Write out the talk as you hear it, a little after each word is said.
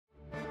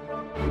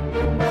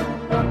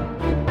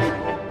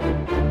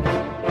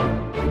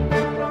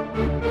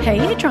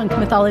Hey, Drunk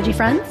Mythology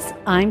friends.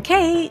 I'm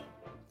Kate.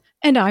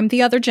 And I'm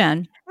the other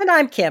Jen. And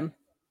I'm Kim.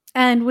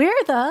 And we're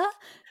the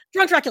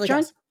Drunk Dracula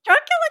Gals.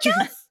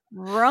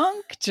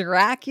 Drunk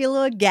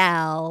Dracula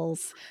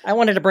Gals. I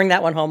wanted to bring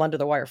that one home under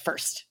the wire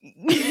first.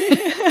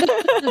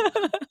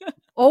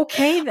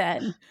 Okay,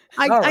 then.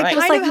 I right. kind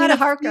of had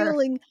Nina a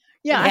feeling.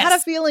 Yeah, Yes. I had a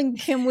feeling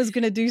Kim was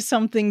going to do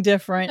something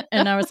different.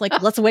 And I was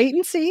like, let's wait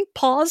and see.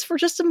 Pause for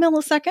just a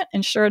millisecond.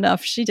 And sure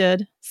enough, she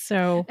did.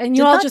 So, And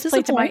you all just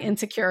played to my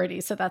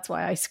insecurity. So that's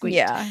why I squeaked.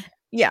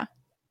 Yeah.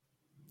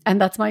 And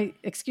that's my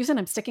excuse, and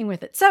I'm sticking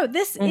with it. So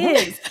this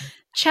is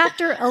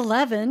chapter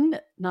 11,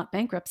 not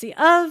bankruptcy,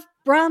 of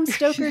Bram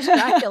Stoker's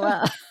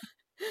Dracula.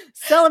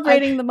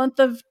 Celebrating the month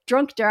of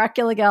Drunk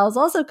Dracula Gals,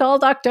 also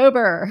called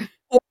October.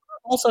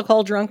 Also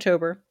called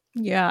Drunktober.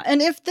 Yeah.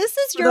 And if this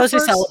is For those who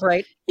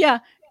celebrate. Yeah.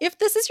 If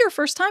this is your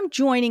first time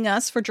joining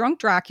us for Drunk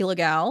Dracula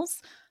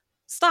Gals,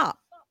 stop.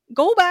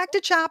 Go back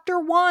to chapter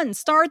 1.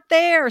 Start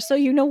there so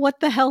you know what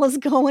the hell is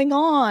going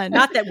on.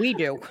 Not that we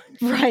do.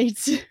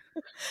 Right.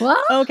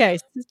 What? Okay.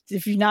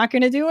 If you're not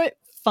going to do it,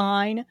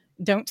 fine.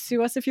 Don't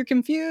sue us if you're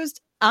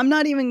confused. I'm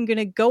not even going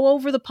to go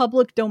over the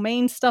public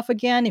domain stuff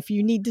again. If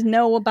you need to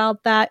know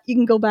about that, you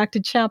can go back to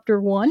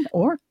chapter 1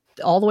 or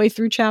all the way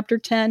through chapter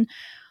 10.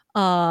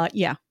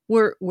 Yeah,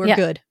 we're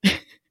good.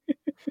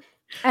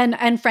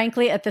 And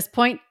frankly, at this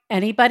point,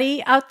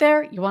 anybody out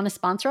there, you want to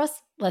sponsor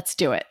us? Let's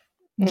do it.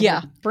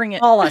 Yeah, bring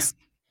it. All us.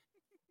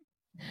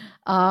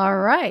 All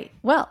right.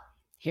 Well,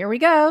 here we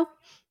go.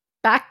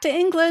 Back to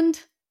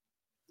England.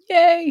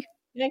 Yay.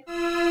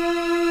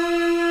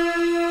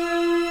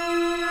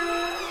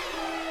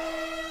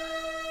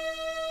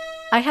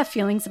 I have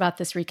feelings about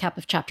this recap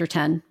of chapter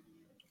 10.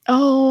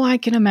 Oh, I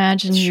can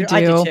imagine you do.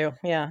 I do too.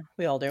 Yeah,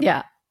 we all do.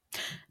 Yeah,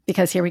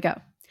 because here we go.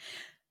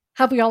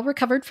 Have we all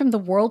recovered from the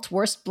world's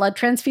worst blood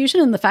transfusion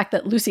and the fact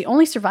that Lucy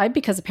only survived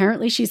because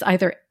apparently she's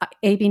either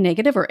AB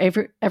negative or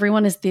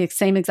everyone is the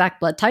same exact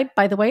blood type?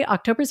 By the way,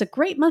 October is a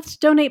great month to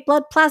donate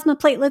blood plasma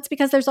platelets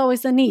because there's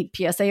always a need.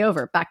 PSA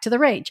over. Back to the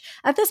rage.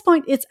 At this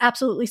point, it's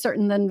absolutely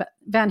certain that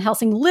Van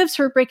Helsing lives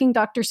for breaking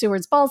Dr.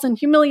 Seward's balls and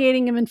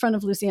humiliating him in front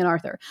of Lucy and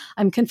Arthur.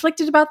 I'm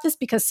conflicted about this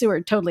because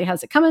Seward totally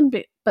has it coming,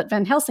 but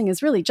Van Helsing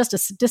is really just a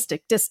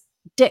sadistic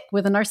dick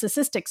with a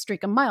narcissistic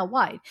streak a mile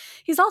wide.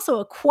 He's also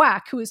a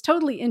quack who is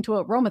totally into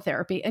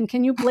aromatherapy. And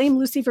can you blame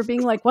Lucy for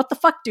being like, what the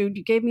fuck, dude?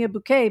 You gave me a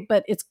bouquet,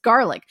 but it's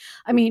garlic.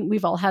 I mean,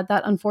 we've all had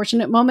that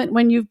unfortunate moment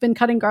when you've been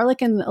cutting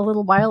garlic and a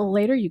little while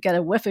later you get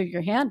a whiff of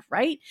your hand,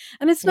 right?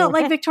 And it's not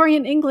like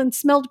Victorian England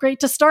smelled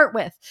great to start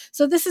with.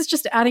 So this is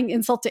just adding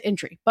insult to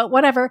injury. But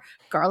whatever,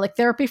 garlic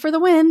therapy for the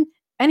win.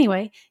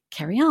 Anyway,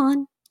 carry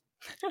on.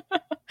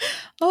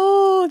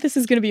 Oh, this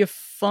is going to be a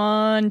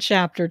fun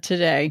chapter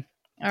today.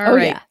 All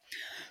right. Yeah.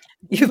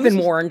 You've been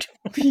warned.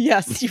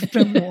 Yes, you've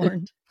been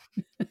warned.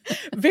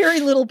 Very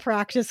little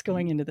practice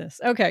going into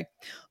this. Okay.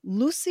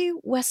 Lucy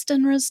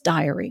Westenra's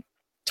diary,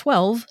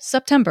 12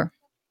 September.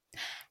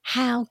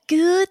 How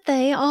good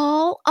they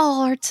all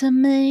are to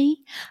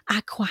me.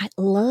 I quite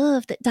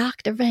love that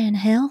Dr. Van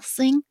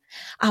Helsing.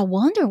 I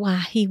wonder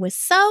why he was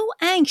so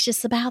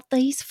anxious about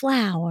these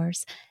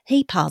flowers.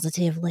 He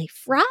positively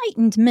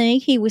frightened me.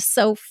 He was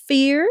so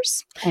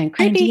fierce. And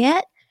creepy. And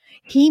yet,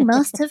 he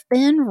must have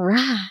been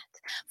right,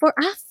 for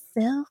I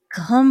felt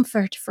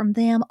comfort from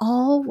them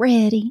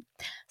already.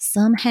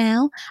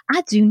 Somehow,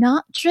 I do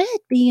not dread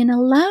being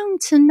alone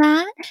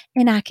tonight,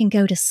 and I can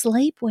go to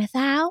sleep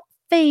without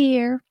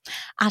fear.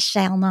 I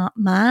shall not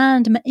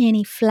mind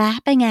any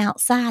flapping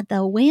outside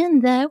the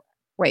window.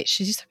 Wait,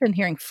 she's been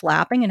hearing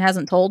flapping and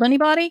hasn't told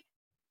anybody?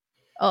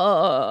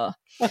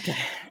 Okay.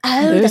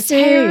 Oh, Lucy.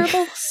 the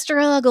terrible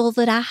struggle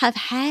that I have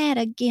had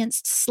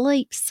against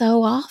sleep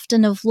so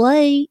often of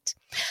late.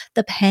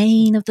 The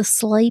pain of the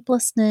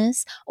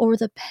sleeplessness, or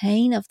the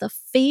pain of the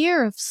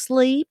fear of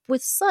sleep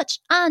with such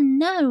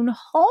unknown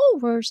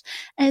horrors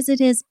as it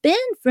has been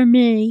for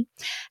me.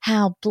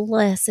 How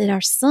blessed are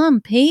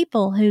some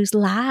people whose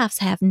lives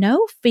have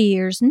no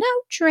fears, no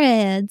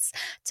dreads,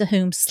 to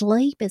whom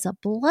sleep is a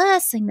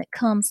blessing that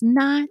comes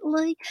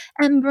nightly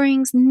and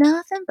brings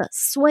nothing but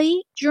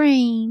sweet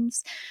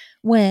dreams.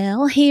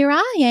 Well, here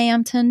I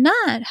am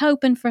tonight,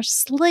 hoping for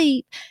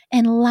sleep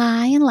and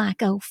lying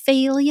like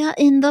Ophelia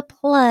in the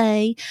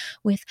play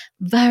with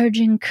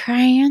virgin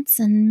crants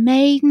and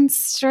maiden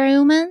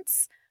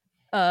struments.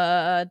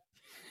 That's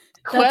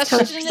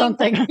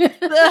something.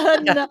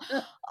 No,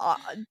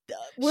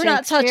 we're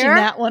not touching Shakespeare?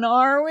 that one,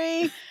 are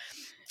we?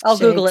 I'll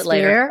Google it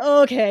later.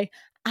 Shakespeare? Okay.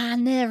 I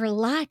never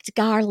liked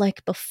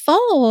garlic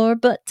before,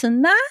 but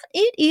tonight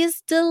it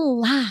is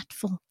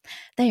delightful.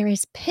 There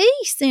is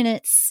peace in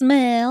its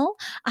smell.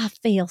 I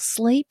feel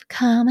sleep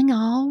coming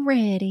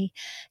already.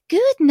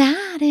 Good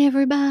night,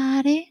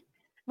 everybody.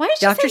 Why is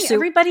she Dr. saying Sue-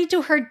 everybody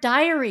to her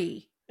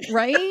diary?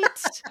 Right?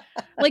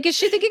 Like, is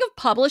she thinking of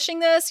publishing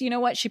this? You know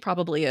what? She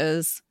probably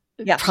is.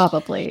 Yeah.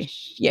 Probably.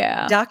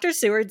 Yeah. Dr.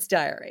 Seward's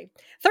diary.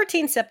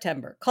 13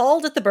 September.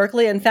 Called at the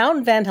Berkeley and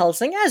found Van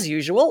Helsing, as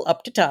usual,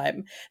 up to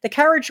time. The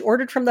carriage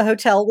ordered from the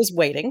hotel was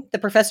waiting. The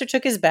professor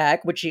took his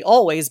bag, which he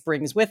always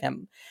brings with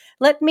him.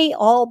 Let me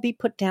all be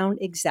put down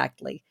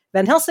exactly.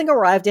 Van Helsing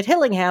arrived at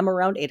Hillingham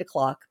around 8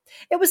 o'clock.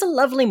 It was a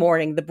lovely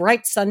morning. The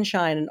bright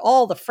sunshine and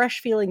all the fresh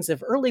feelings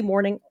of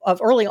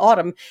early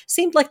autumn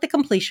seemed like the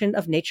completion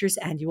of nature's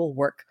annual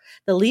work.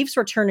 The leaves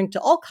were turning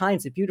to all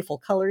kinds of beautiful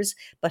colors,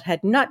 but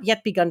had not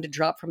yet begun to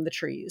drop from the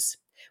trees.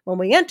 When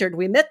we entered,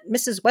 we met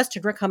Mrs.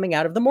 Westenra coming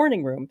out of the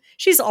morning room.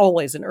 She's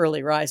always an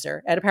early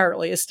riser, and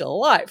apparently is still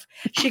alive.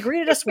 She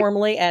greeted us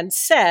warmly and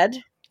said,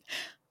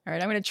 all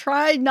right, I'm going to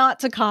try not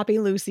to copy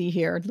Lucy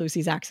here,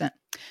 Lucy's accent.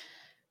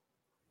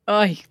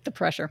 Oh, the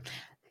pressure.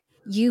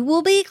 You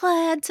will be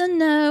glad to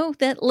know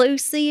that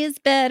Lucy is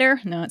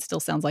better. No, it still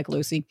sounds like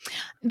Lucy.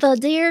 The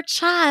dear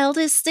child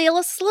is still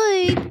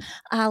asleep.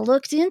 I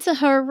looked into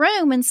her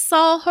room and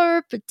saw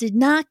her, but did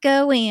not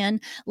go in,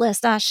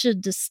 lest I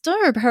should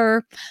disturb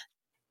her.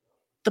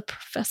 The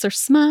professor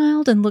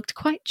smiled and looked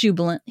quite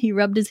jubilant. He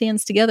rubbed his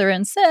hands together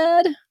and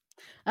said,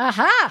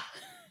 Aha!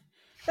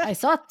 I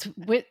thought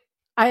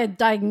I had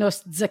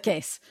diagnosed the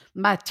case.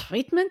 My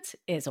treatment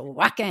is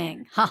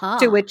whacking.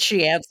 to which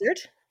she answered,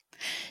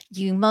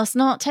 you must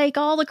not take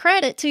all the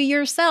credit to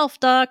yourself,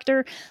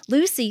 Doctor.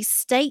 Lucy's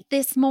state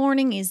this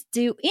morning is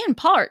due in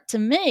part to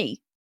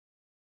me.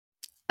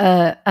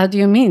 How do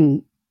you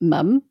mean,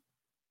 Mum?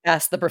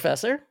 asked the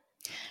professor.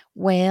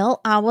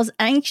 Well, I was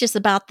anxious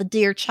about the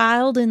dear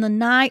child in the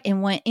night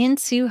and went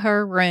into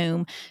her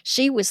room.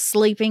 She was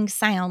sleeping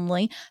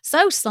soundly,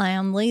 so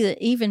soundly that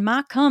even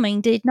my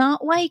coming did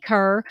not wake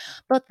her,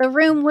 but the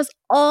room was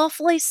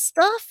awfully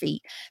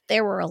stuffy.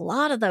 There were a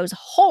lot of those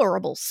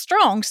horrible,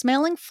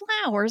 strong-smelling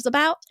flowers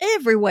about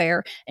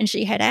everywhere, and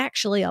she had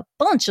actually a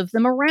bunch of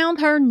them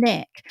around her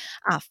neck.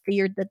 I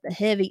feared that the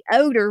heavy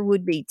odor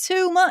would be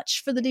too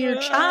much for the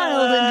dear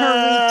child in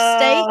her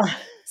weak state.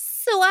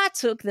 So I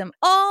took them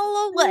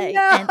all away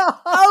and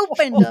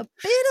opened a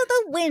bit of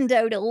the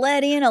window to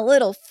let in a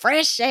little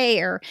fresh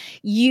air.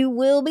 You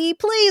will be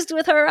pleased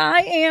with her,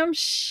 I am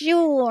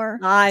sure.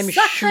 I'm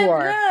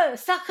sure.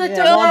 Sacre bleu!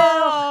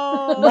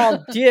 Oh.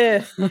 Mon Dieu.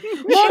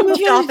 She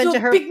moved off into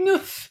her... big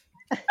noof.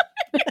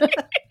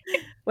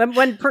 When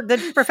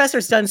the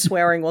professor's done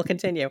swearing, we'll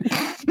continue.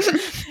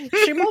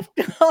 She moved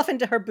off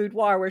into her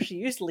boudoir where she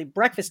usually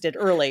breakfasted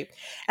early.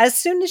 As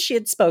soon as she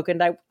had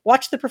spoken, I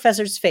watched the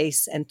professor's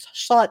face and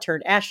saw it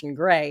turn ashen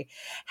gray.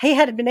 He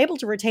had been able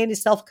to retain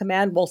his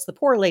self-command whilst the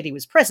poor lady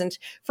was present,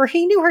 for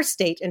he knew her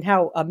state and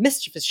how a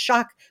mischievous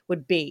shock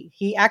would be.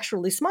 He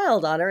actually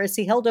smiled on her as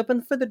he held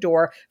open the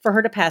door for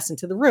her to pass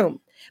into the room.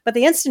 But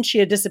the instant she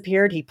had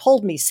disappeared, he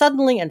pulled me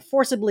suddenly and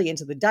forcibly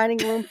into the dining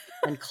room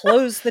and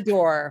closed the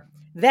door.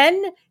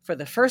 Then, for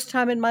the first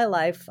time in my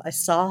life, I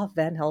saw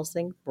Van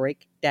Helsing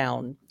break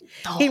down.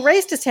 He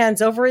raised his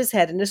hands over his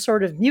head in a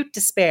sort of mute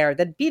despair,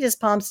 then beat his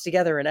palms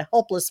together in a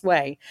helpless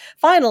way.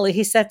 Finally,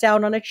 he sat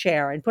down on a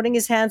chair and, putting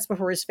his hands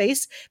before his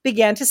face,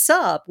 began to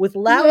sob, with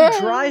loud,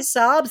 dry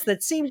sobs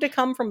that seemed to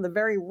come from the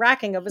very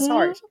racking of his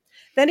heart.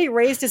 Then he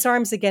raised his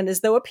arms again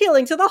as though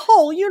appealing to the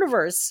whole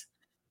universe.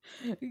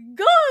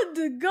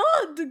 God,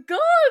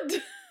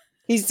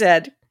 he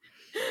said.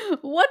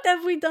 What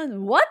have we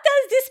done? What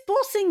has this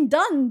poor thing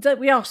done that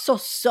we are so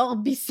sore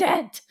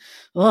beset?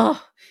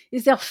 Oh,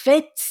 is there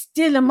fate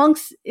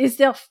amongst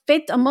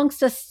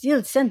us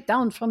still sent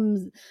down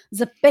from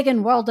the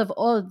pagan world of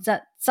old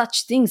that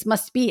such things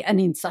must be,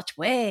 and in such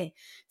way?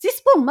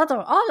 This poor mother,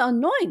 all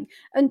unknowing,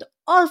 and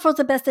all for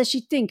the best as she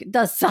think,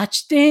 does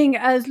such thing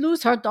as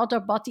lose her daughter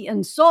body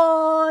and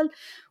soul.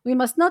 We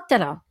must not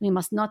tell her. We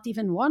must not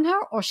even warn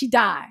her, or she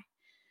die.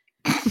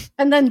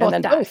 And then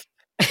both die.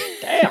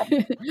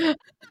 Damn.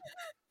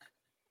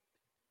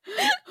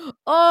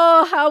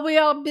 Oh, how we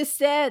are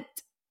beset.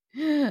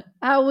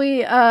 How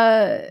we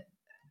how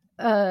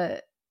are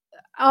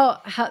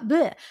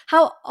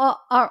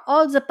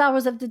all the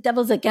powers of the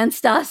devils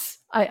against us?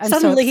 I'm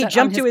Suddenly so he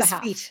jumped to his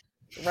feet,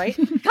 right?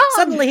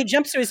 Suddenly he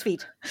jumps to his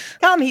feet.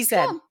 Come, he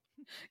said.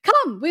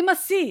 Come, we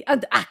must see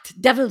and act.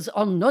 Devils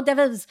or no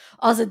devils,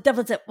 or the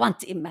devils at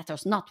once, it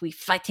matters not. We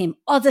fight him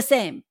all the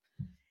same.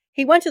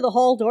 He went to the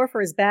hall door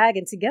for his bag,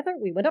 and together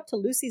we went up to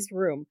Lucy's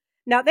room.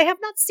 Now, they have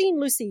not seen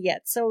Lucy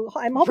yet, so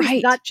I'm hoping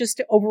he's not just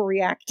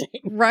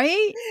overreacting.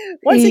 Right?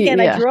 Once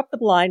again, I drew up the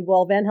blind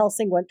while Van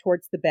Helsing went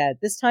towards the bed.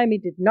 This time he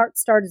did not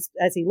start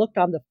as he looked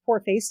on the poor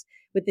face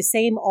with the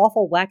same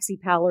awful waxy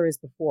pallor as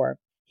before.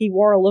 He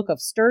wore a look of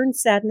stern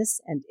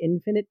sadness and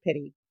infinite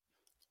pity.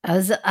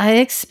 As I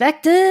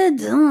expected,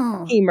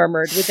 he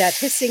murmured with that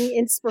hissing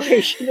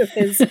inspiration of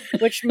his,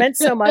 which meant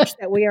so much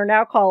that we are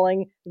now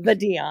calling the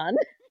Dion.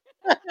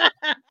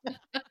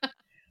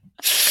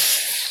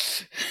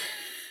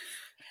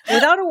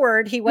 Without a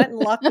word, he went and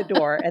locked the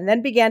door and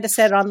then began to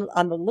set on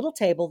the little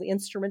table the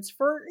instruments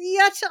for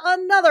yet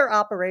another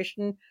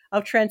operation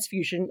of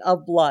transfusion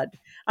of blood.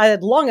 I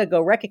had long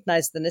ago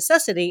recognized the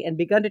necessity and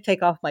begun to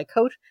take off my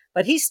coat,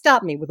 but he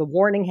stopped me with a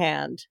warning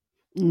hand.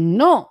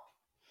 No,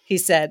 he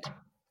said.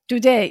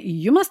 Today,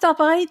 you must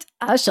abide,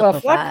 I shall Woof,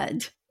 woof.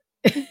 provide.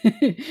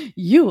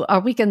 You are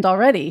weakened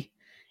already.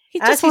 He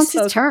As just he wants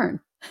his spoke- turn.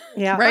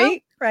 Yeah,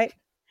 Right? well, right.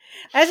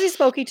 As he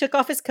spoke, he took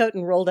off his coat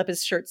and rolled up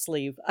his shirt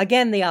sleeve.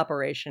 Again, the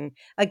operation.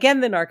 Again,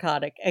 the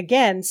narcotic.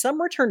 Again,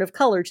 some return of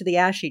color to the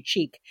ashy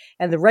cheek,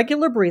 and the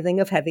regular breathing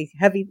of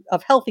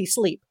healthy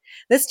sleep.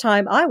 This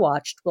time, I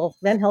watched while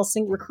Van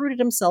Helsing recruited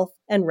himself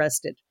and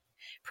rested.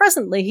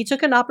 Presently, he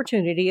took an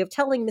opportunity of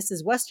telling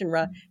Mrs.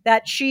 Westenra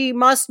that she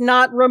must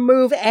not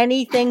remove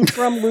anything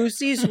from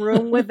Lucy's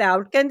room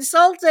without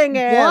consulting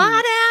him.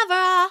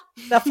 Whatever.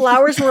 The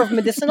flowers were of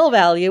medicinal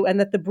value, and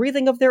that the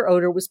breathing of their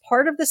odor was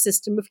part of the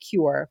system of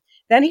cure.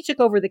 Then he took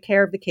over the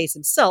care of the case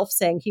himself,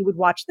 saying he would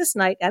watch this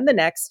night and the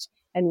next,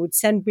 and would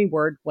send me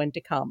word when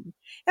to come.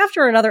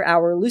 After another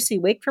hour, Lucy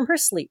waked from her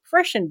sleep,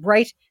 fresh and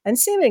bright, and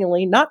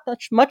seemingly not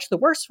much the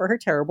worse for her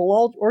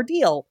terrible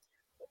ordeal.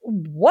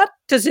 What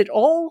does it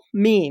all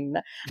mean?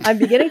 I'm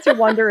beginning to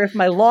wonder if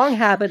my long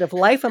habit of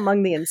life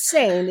among the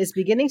insane is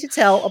beginning to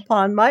tell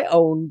upon my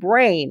own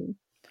brain.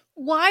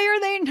 Why are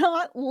they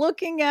not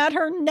looking at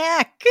her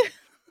neck?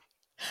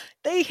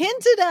 They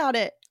hinted at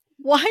it.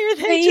 Why are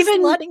they just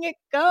even- letting it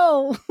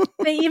go?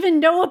 They even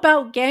know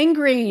about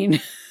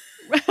gangrene.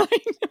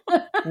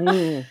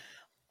 Right?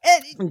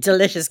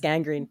 Delicious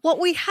gangrene. What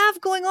we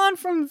have going on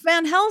from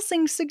Van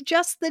Helsing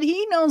suggests that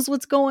he knows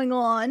what's going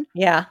on.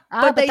 Yeah.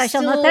 But they I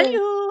shall not tell still-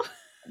 you.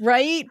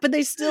 Right? But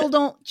they still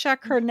don't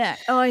check her neck.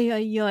 Oy,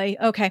 oy, oy.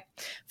 Okay,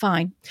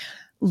 fine.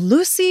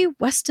 Lucy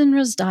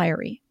Westenra's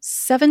diary,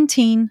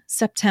 17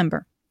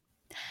 September.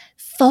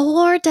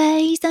 4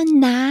 days and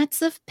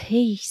nights of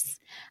peace.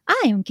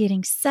 I am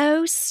getting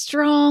so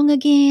strong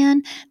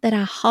again that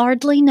I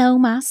hardly know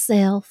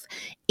myself.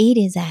 It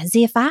is as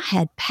if I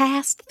had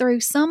passed through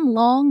some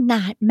long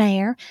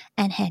nightmare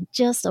and had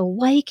just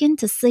awakened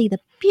to see the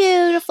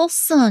beautiful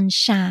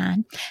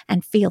sunshine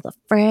and feel the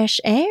fresh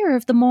air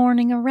of the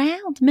morning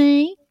around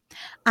me.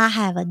 I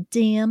have a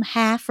dim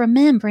half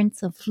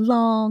remembrance of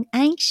long,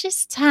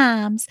 anxious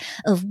times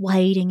of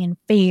waiting and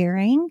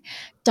fearing,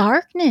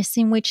 darkness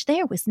in which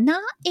there was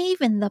not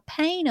even the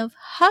pain of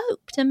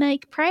hope to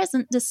make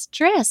present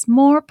distress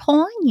more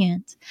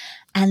poignant,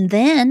 and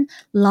then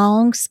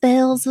long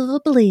spells of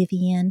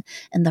oblivion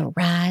and the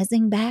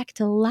rising back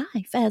to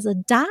life as a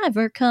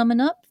diver coming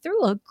up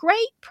through a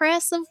great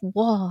press of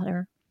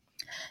water.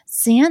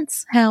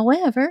 Since,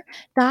 however,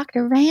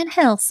 Dr. Van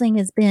Helsing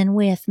has been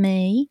with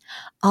me,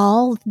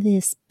 all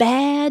this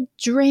bad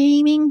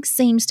dreaming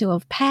seems to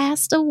have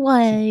passed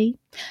away.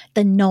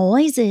 The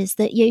noises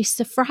that used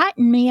to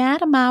frighten me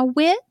out of my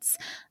wits,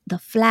 the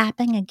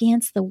flapping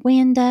against the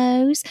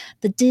windows,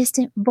 the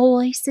distant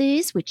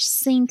voices which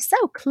seemed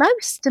so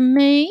close to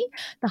me,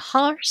 the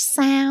harsh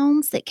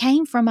sounds that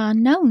came from I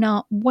know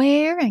not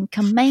where and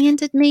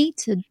commanded me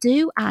to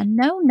do I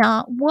know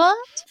not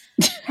what,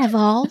 have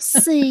all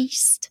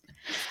ceased.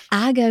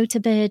 I go to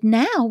bed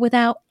now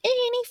without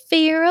any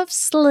fear of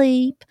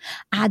sleep.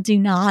 I do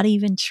not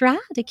even try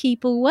to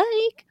keep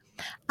awake.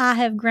 I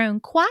have grown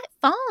quite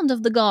fond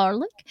of the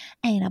garlic,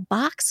 and a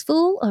box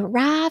full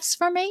arrives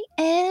for me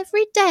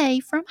every day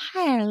from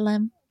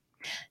Haarlem.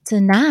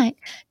 Tonight,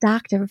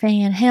 Dr.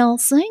 Van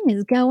Helsing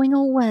is going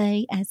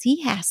away as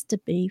he has to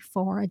be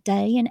for a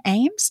day in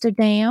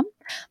Amsterdam,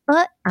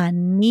 but I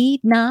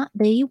need not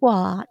be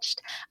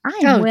watched. I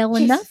am Oh, well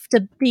jeez. enough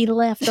to be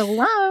left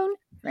alone.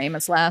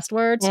 Famous last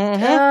words.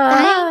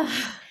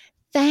 Ah.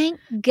 Thank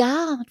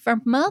God for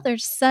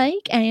Mother's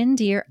sake and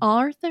dear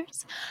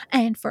Arthur's,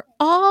 and for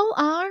all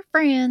our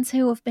friends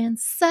who have been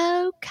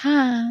so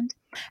kind.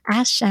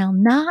 I shall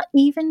not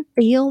even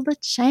feel the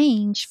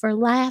change, for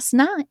last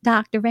night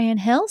Dr. Van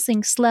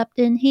Helsing slept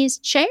in his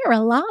chair a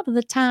lot of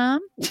the time.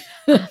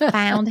 I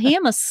found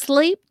him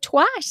asleep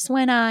twice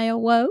when I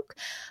awoke,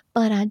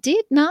 but I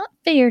did not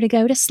fear to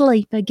go to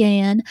sleep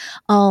again,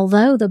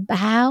 although the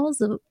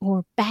boughs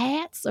or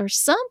bats or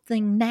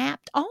something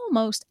napped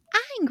almost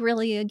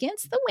angrily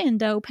against the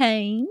window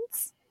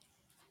panes.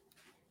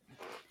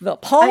 The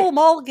Pall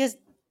Mall is.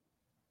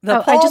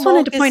 I just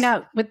wanted to point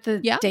out with the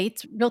Yeah.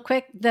 dates real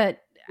quick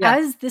that Yeah.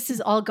 as this is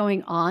all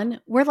going on,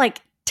 we're like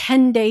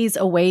 10 days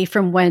away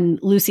from when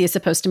Lucy is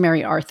supposed to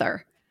marry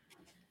Arthur.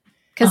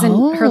 Because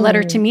in her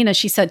letter to Oh. Mina,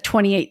 she said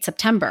 28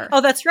 September.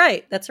 Oh, that's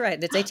right. That's right.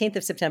 It's 18th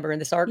of September in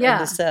this article.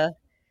 Yeah. So,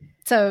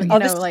 you Oh,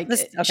 know, okay.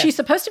 she's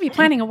supposed to be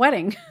planning a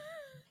wedding,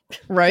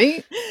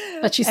 Right?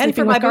 but she's and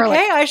sleeping for my with garlic.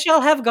 bouquet, I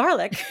shall have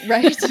garlic.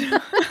 Right?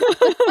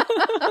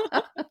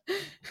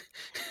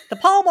 The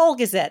Pall Mall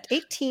Gazette,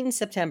 18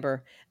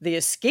 September. The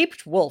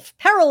Escaped Wolf,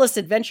 Perilous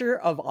Adventure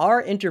of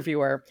Our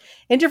Interviewer.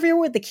 Interview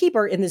with the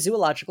keeper in the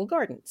Zoological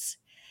Gardens.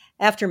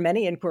 After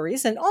many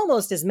inquiries and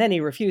almost as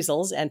many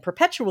refusals, and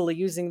perpetually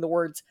using the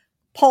words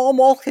Pall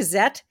Mall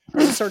Gazette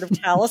as a sort of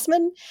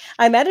talisman,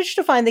 I managed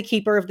to find the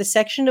keeper of the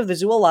section of the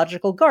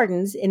Zoological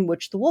Gardens in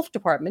which the wolf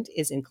department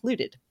is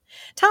included.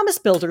 Thomas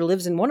Builder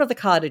lives in one of the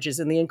cottages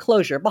in the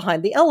enclosure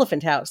behind the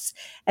elephant house,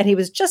 and he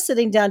was just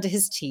sitting down to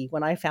his tea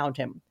when I found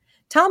him.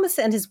 Thomas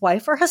and his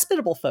wife are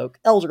hospitable folk,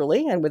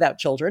 elderly and without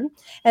children,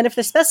 and if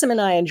the specimen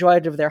I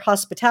enjoyed of their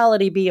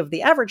hospitality be of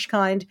the average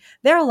kind,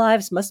 their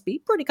lives must be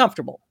pretty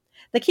comfortable.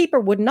 The keeper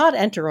would not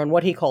enter on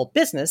what he called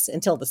business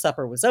until the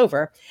supper was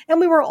over, and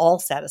we were all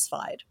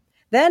satisfied.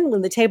 Then,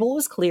 when the table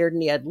was cleared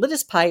and he had lit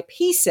his pipe,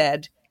 he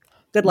said,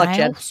 "Good luck,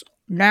 Jen."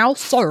 Now,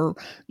 sir,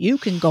 you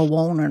can go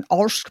on and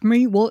ask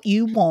me what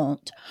you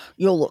want.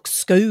 You'll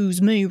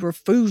excuse me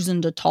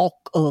refusing to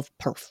talk of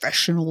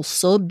professional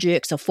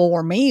subjects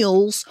afore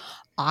meals.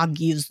 I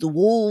gives the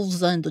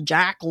wolves and the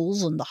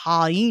jackals and the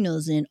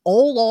hyenas in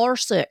all our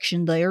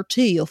section their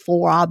tea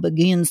afore I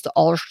begins to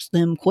ask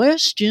them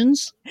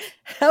questions.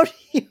 How do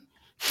you...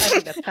 I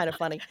think that's kind of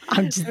funny.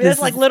 This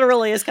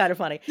Literally is kind of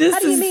funny. How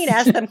do you mean,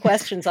 ask them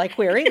questions, I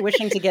queried,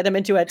 wishing to get him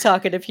into a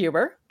talkative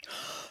humor.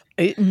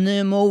 Hitting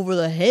them over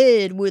the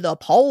head with a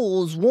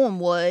pole is one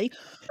way.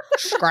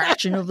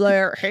 Scratching of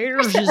their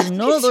hairs is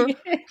another.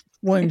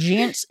 When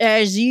gents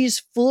as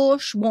is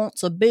flush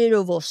wants a bit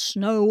of a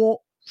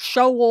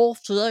show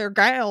off to their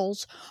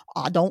gals,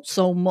 I don't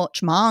so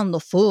much mind the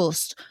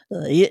fuss,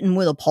 the hitting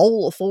with a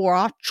pole afore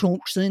I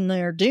chunks in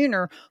their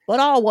dinner, but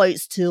I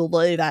waits till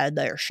they've had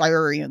their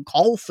sherry and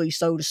coffee,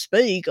 so to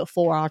speak,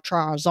 afore I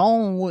tries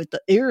on with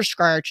the ear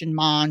scratching,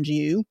 mind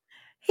you.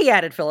 He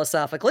added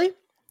philosophically.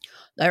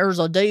 There's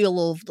a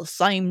deal of the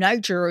same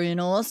nature in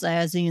us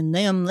as in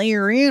them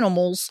there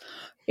animals.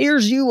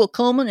 Here's you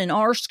a-comin' and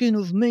arskin'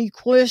 of me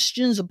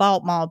questions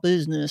about my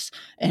business,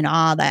 and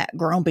I that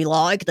grumpy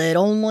like that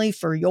only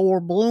for your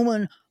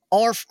bloomin'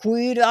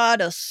 arf-quid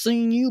I'd a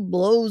seen you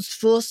blows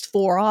fust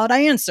 'fore I'd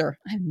answer.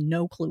 I have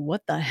no clue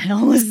what the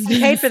hell is this.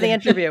 Paid for the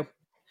interview.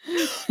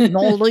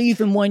 Not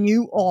even when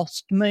you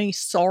asked me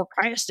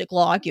sarcastic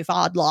like if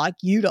I'd like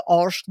you to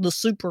ask the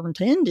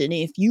superintendent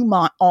if you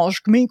might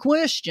ask me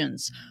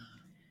questions.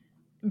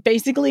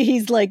 Basically,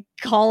 he's like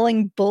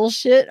calling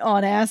bullshit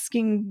on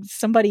asking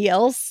somebody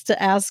else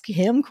to ask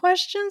him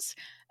questions.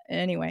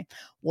 Anyway,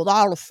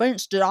 without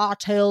offense, did I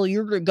tell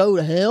you to go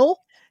to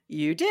hell?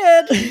 You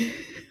did.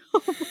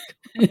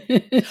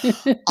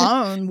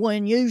 And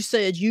when you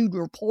said you'd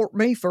report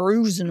me for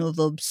using of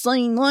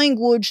obscene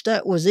language,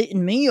 that was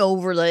hitting me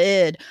over the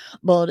head.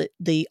 But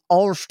the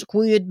arst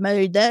quid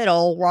made that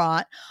all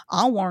right.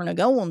 I weren't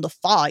going to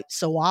fight,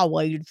 so I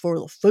waited for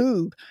the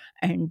food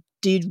and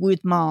did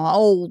with my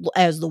old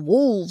as the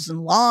wolves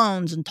and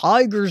lions and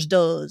tigers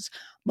does.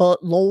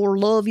 But Lord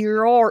love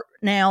your art,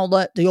 now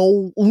that the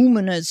old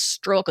woman has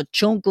struck a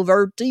chunk of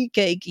her tea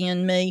cake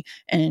in me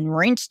and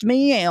rinsed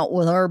me out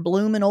with her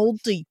bloomin'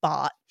 old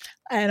teapot.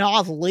 And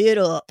I've lit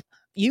up.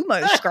 You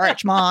may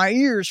scratch my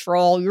ears for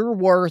all you're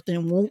worth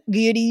and won't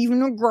get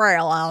even a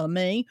growl out of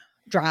me.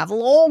 Drive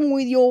along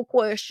with your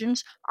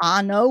questions.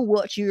 I know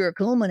what you're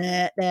coming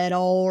at, that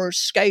or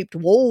escaped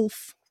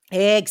wolf.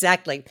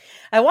 Exactly.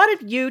 I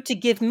wanted you to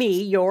give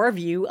me your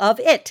view of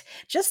it.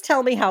 Just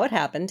tell me how it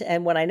happened,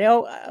 and when I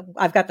know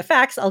I've got the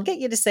facts, I'll get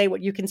you to say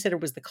what you consider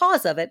was the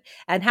cause of it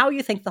and how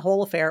you think the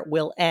whole affair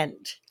will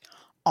end.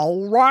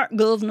 All right,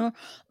 Governor.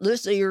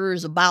 This here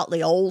is about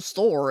the old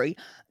story.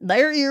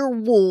 There here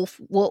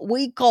wolf, what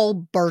we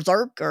call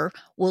Berserker,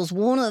 was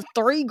one of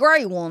 3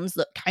 grey ones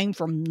that came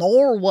from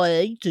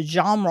Norway to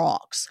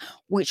Jamrocks,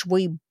 which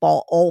we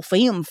bought off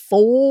him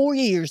 4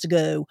 years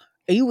ago.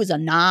 He was a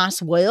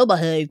nice,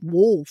 well-behaved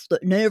wolf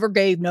that never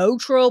gave no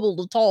trouble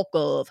to talk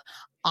of.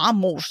 I'm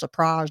more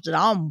surprised at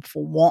him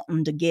for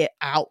wanting to get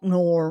out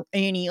nor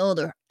any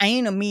other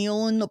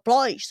animal in the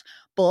place.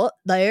 But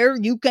there,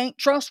 you can't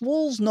trust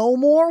wolves no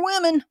more,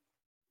 women.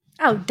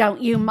 Oh,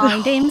 don't you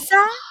mind him,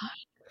 sir?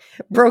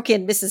 Broke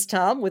in Mrs.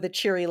 Tom with a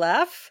cheery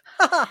laugh.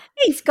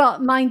 He's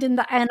got minding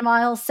the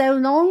animal so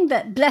long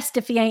that blessed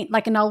if he ain't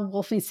like an old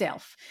wolf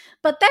himself.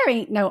 But there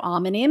ain't no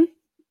harm in him.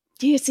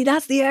 You see,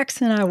 that's the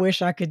accent I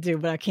wish I could do,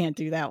 but I can't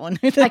do that one.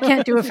 I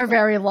can't do it for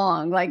very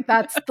long. Like,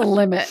 that's the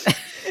limit.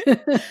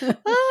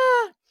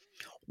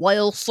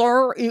 Well,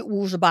 sir, it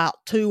was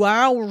about 2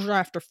 hours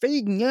after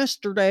feeding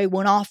yesterday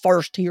when I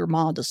first heard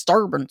my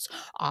disturbance.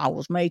 I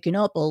was making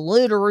up a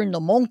litter in the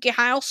monkey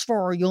house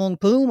for a young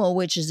puma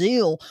which is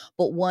ill,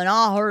 but when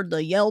I heard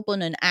the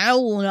yelping and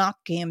howling, I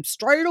came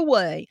straight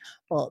away.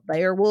 But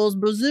there was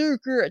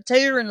Berserker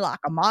tearing like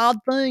a mad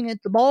thing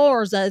at the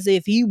bars as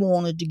if he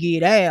wanted to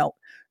get out.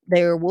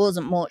 There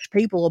wasn't much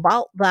people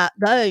about that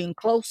day, and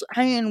close at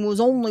hand was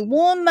only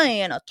one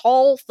man, a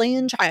tall,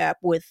 thin chap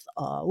with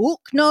a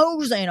hook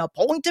nose and a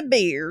pointed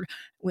beard,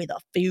 with a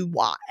few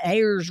white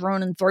hairs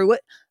running through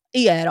it.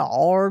 He had a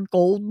hard,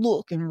 cold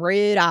look and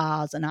red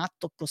eyes, and I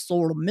took a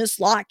sort of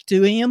mislike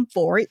to him,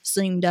 for it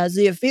seemed as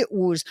if it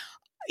was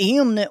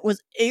him that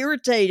was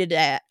irritated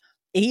at.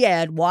 He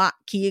had white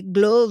kid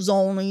gloves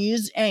on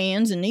his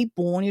hands, and he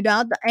pointed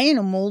out the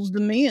animals to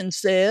me and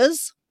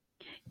says,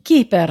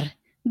 Keeper,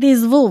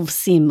 these wolves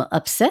seem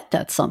upset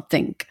at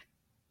something.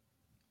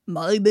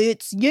 Maybe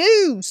it's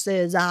you,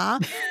 says I.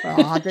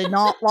 I did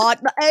not like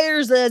the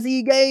airs as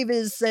he gave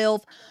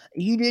himself.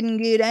 He didn't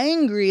get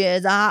angry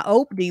as I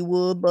hoped he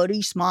would, but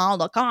he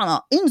smiled a kind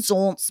of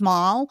insolent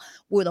smile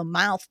with a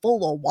mouth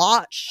full of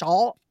white,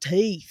 sharp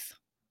teeth.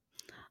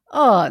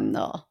 Oh,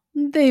 no.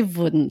 They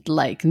wouldn't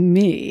like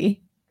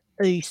me.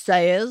 He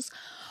says.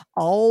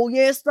 Oh,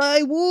 yes,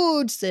 they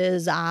would,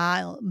 says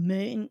I,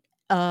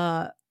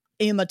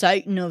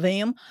 imitating of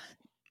him.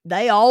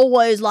 They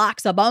always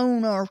likes a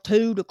bone or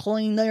two to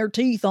clean their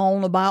teeth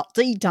on about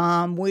tea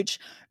time, which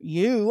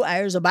you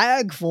has a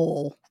bag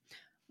full.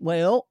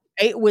 Well,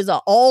 it was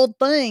a odd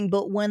thing,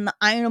 but when the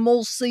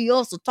animals see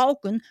us a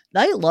talking,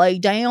 they lay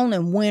down,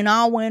 and when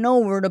I went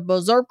over to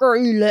Berserker,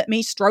 he let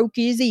me stroke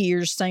his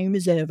ears, same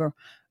as ever.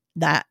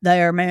 That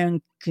there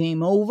man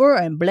came over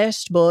and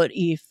blessed, but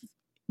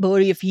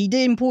if he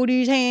didn't put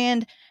his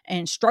hand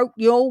and stroke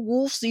the old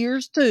wolf's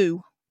ears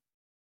too.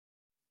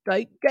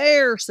 Take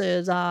care,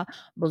 says I.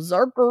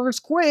 Berserker is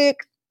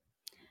quick,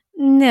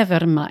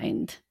 Never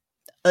mind.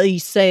 he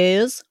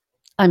says.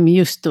 I'm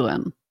used to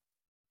 'em.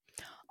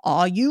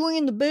 Are you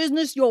in the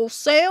business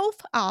yourself?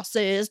 I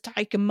says,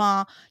 taking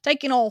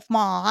off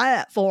my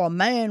hat for a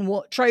man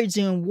what trades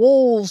in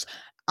wolves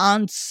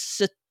and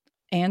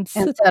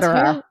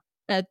Etc.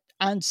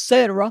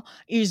 etc.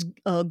 is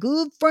a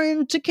good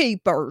friend to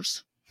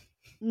keepers,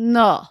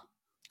 No,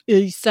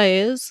 he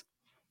says.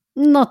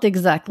 not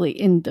exactly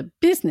in the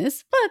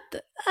business,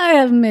 but I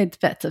have made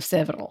pets of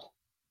several.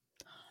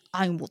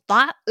 And with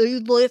that, he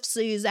lifts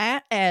his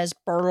hat as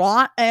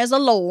polite as a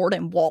lord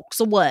and walks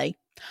away.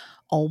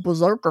 Old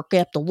Berserker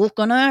kept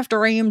looking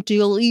after him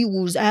till he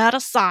was out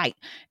of sight,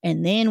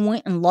 and then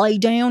went and lay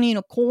down in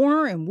a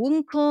corner and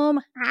wouldn't come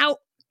out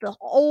the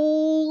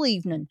whole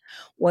evening.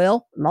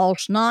 Well,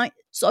 last night,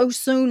 so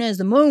soon as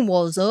the moon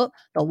was up,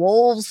 the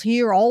wolves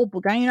here all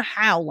began a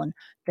howling.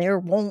 There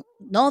wa'n't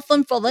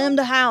nothing for them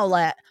to howl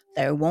at.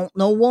 There wa'n't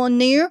no one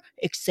near,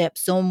 except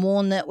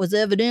someone that was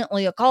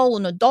evidently a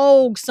calling a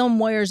dog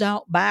somewheres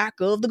out back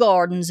of the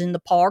gardens in the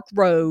park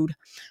road.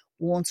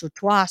 Once or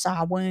twice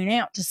I went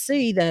out to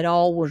see that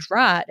all was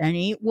right, and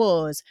it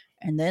was,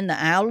 and then the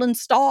howling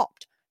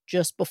stopped.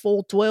 Just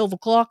before 12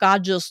 o'clock, I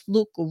just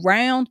looked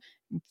around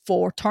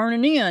for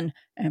turning in,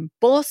 and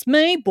bust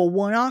me, but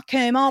when I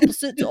came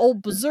opposite the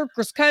old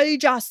Berserker's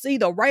cage, I see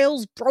the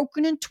rails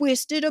broken and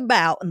twisted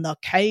about, and the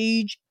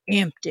cage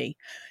empty.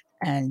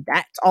 And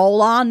that's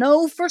all I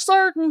know for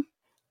certain.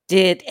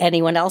 Did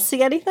anyone else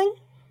see anything?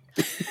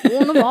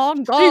 One of our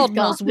She's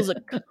gardeners gone. was a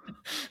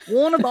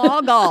One of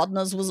our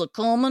gardeners was a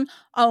coming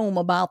home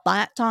about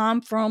that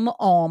time from the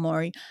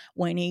armory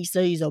when he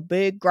sees a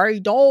big gray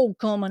dog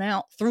coming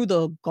out through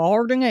the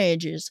garden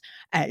edges.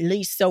 At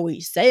least so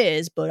he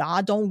says, but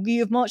I don't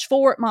give much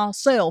for it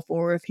myself,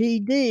 or if he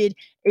did,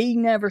 he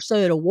never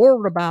said a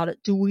word about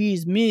it to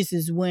his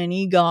missus when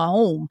he got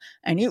home,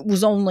 and it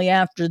was only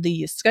after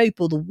the escape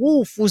of the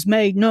wolf was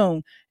made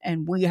known,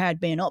 and we had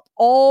been up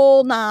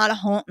all night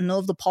hunting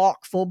of the park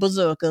for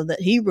Berserker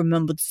that he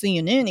remembered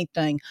seeing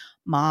anything.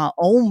 My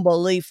own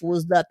belief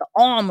was that the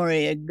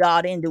armory had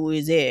got into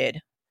his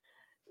head.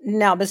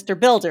 Now, Mr.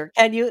 Builder,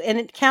 can you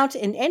account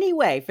in any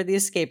way for the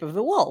escape of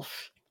the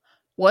wolf?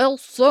 Well,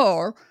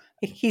 sir,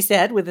 He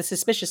said with a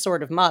suspicious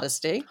sort of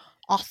modesty.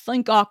 I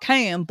think I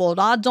can, but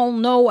I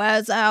don't know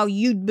as how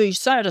you'd be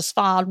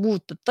satisfied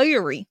with the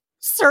theory.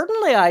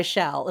 Certainly I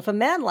shall. If a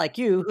man like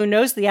you, who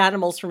knows the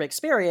animals from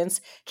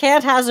experience,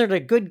 can't hazard a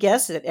good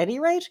guess at any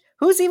rate,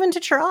 who's even to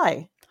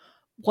try?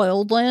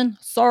 Well then,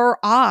 sir,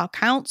 I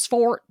accounts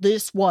for it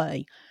this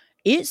way.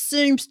 It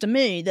seems to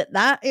me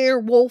that 'ere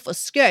wolf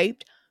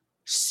escaped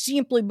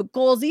simply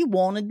because he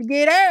wanted to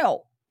get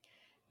out.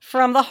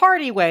 From the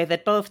hearty way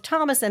that both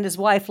Thomas and his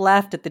wife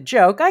laughed at the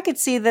joke, I could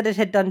see that it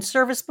had done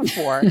service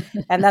before,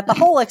 and that the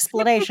whole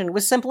explanation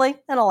was simply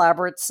an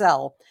elaborate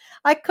sell.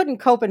 I couldn't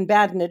cope in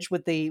badinage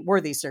with the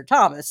worthy Sir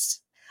Thomas.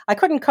 I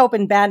couldn't cope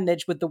in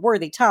badinage with the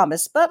worthy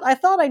Thomas, but I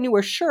thought I knew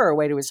a surer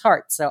way to his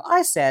heart, so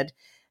I said,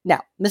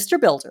 "Now, Mr.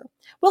 Builder,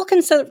 we'll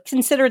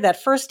consider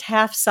that first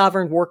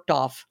half-sovereign worked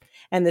off,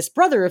 and this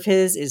brother of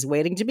his is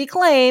waiting to be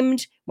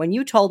claimed when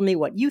you told me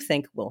what you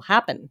think will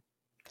happen."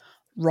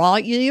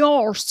 Right ye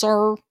are,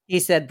 sir.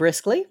 He said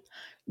briskly.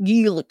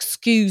 You'll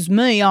excuse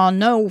me, I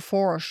know,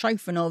 for a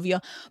chafing of you,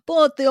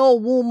 but the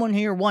old woman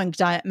here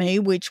winked at me,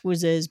 which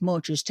was as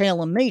much as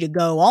telling me to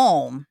go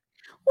on.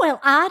 Well,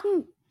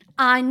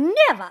 I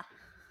never.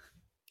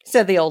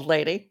 Said the old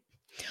lady.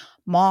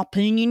 My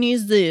opinion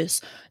is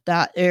this,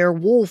 that there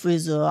wolf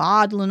is a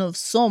idling of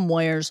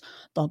somewheres.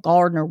 The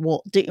gardener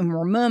what didn't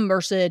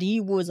remember said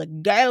he was a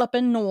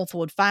galloping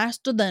northward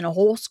faster than a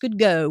horse could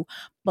go,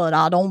 but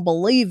I don't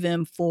believe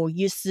him, for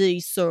you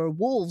see, sir,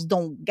 wolves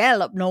don't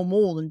gallop no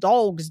more than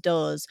dogs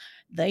does,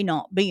 they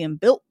not being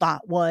built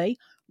that way.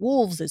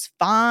 Wolves is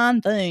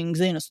fine things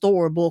in a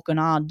storybook,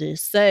 and I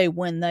just say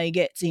when they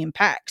gets in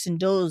packs and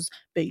does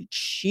be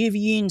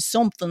chivying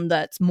something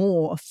that's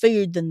more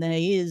afeard than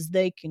they is,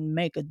 they can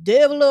make a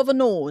devil of a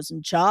noise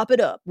and chop it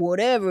up,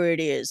 whatever it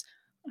is.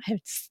 I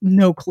have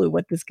no clue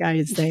what this guy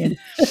is saying.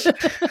 That's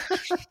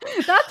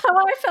how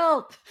I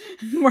felt.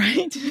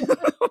 Right?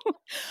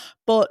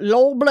 But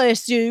Lord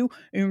bless you,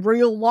 in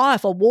real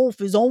life, a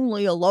wolf is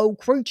only a low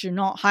creature,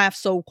 not half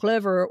so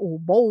clever or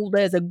bold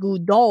as a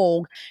good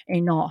dog,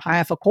 and not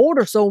half a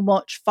quarter so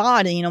much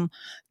fight in him.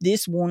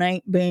 This one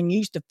ain't been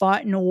used to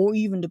fighting or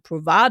even to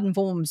providing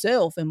for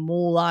himself, and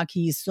more like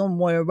he's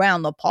somewhere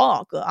around the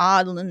park,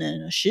 idling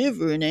and a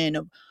shivering,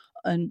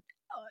 and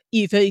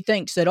if he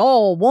thinks at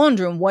all,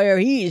 wondering where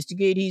he is to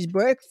get his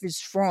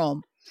breakfast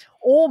from.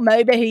 Or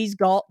maybe he's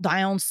got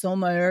down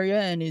some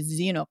area and is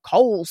in a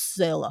coal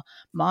cellar.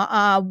 My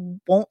eye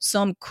won't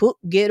some cook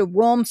get a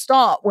rum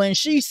start when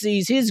she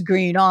sees his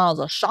green eyes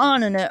a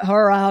shining at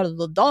her out of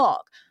the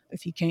dark.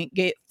 If he can't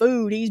get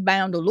food, he's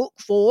bound to look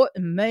for it,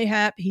 and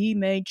mayhap he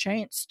may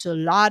chance to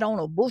light on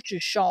a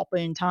butcher's shop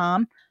in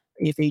time.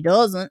 If he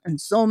doesn't, and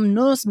some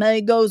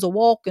nursemaid goes a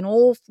walking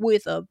off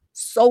with a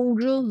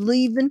soldier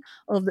leaving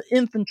of the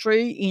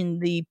infantry in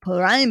the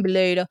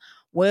perambulator,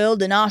 well,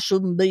 then I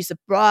shouldn't be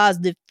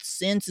surprised if the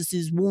census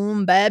is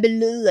one babby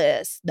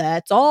less.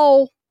 That's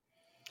all.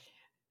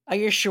 Are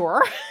you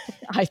sure?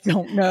 I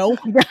don't know.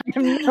 I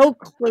have no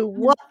clue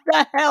what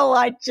the hell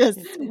I just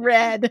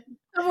read.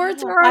 The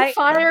words were on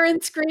fire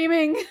and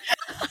screaming.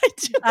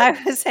 I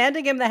was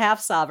handing him the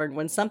half-sovereign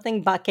when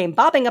something came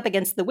bobbing up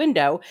against the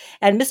window,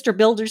 and Mr.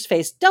 Builder's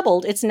face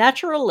doubled its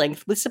natural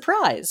length with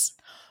surprise.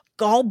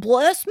 God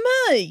bless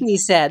me, he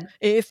said.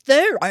 If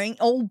there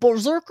ain't old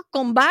Berserker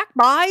come back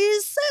by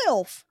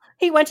himself.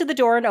 He went to the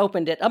door and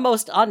opened it, a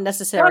most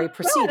unnecessary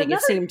proceeding,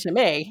 it seemed to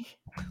me.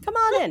 Come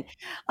on in.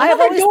 I have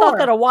always thought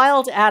that a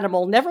wild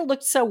animal never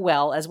looked so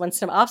well as when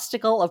some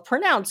obstacle of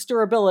pronounced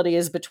durability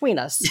is between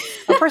us.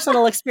 A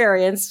personal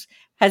experience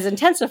has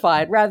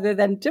intensified rather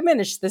than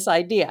diminished this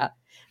idea.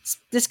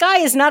 This guy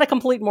is not a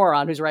complete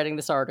moron who's writing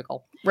this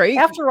article. Right.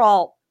 After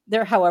all,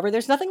 however,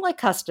 there's nothing like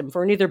custom,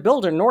 for neither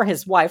Builder nor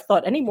his wife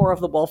thought any more of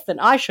the wolf than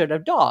I should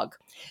of dog.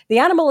 The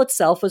animal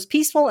itself was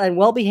peaceful and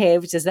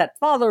well-behaved as that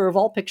father of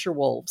all picture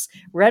wolves,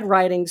 Red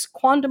Riding's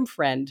quondam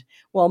friend,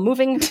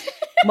 Riding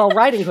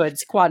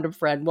Hood's quondam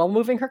friend, while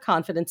moving her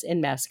confidence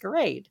in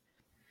masquerade.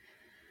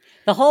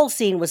 The whole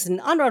scene was an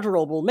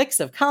unutterable mix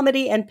of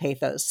comedy and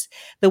pathos.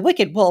 The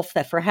wicked wolf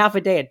that for half a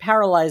day had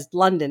paralyzed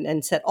London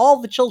and set all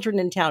the children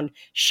in town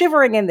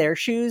shivering in their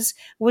shoes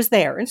was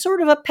there in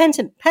sort of a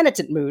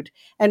penitent mood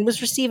and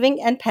was receiving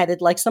and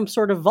petted like some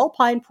sort of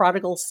vulpine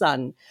prodigal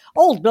son.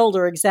 Old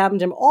Builder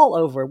examined him all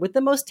over with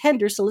the most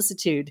tender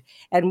solicitude,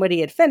 and when he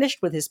had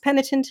finished with his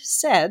penitent,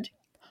 said,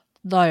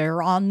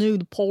 "There, I knew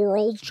the poor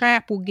old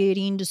chap would get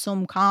into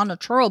some kind of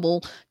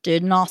trouble.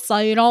 Didn't I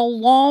say it all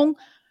along?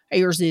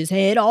 Here's his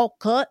head all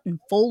cut and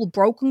full of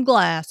broken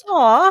glass.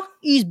 Aw,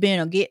 he's been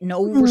a-getting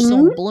over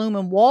some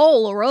bloomin'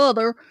 wall or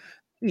other.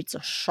 It's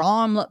a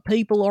shame that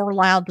people are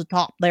allowed to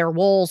top their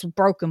walls with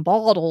broken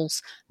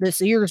bottles. This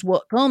here's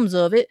what comes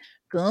of it.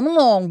 Come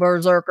along,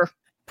 Berserker."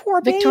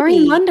 Poor baby.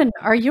 Victorian London,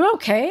 are you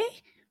okay?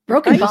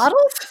 Broken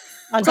bottles?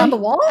 On the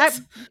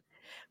walls?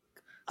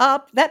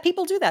 That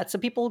people do that, so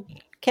people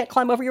can't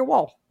climb over your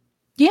wall.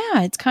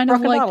 Yeah, it's kind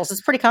broken of like... bottles. It's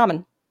pretty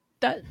common.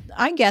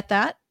 I get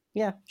that.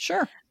 Yeah.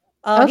 Sure.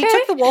 He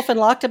took the wolf and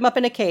locked him up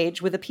in a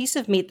cage with a piece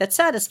of meat that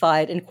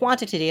satisfied, in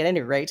quantity at any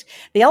rate,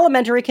 the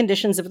elementary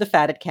conditions of the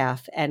fatted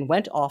calf, and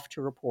went off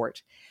to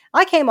report.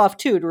 I came off,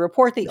 too, to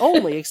report the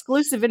only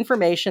exclusive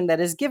information that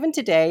is given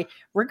today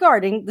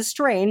regarding the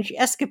strange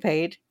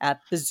escapade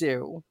at the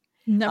zoo.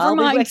 Never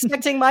mind. I'll be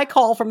expecting my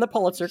call from the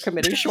Pulitzer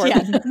Committee shortly.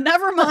 Yeah,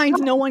 never mind.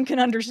 No one can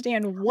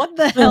understand what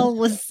the hell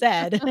was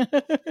said.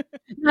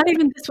 Not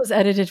even this was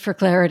edited for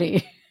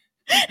clarity.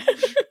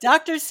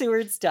 Dr.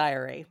 Seward's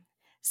diary.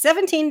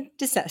 17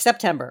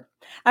 September.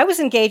 I was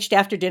engaged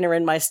after dinner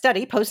in my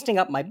study, posting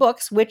up my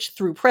books, which,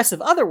 through press of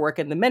other work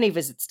and the many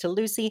visits to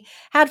Lucy,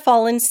 had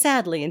fallen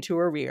sadly into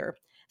arrear.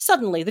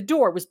 Suddenly, the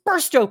door was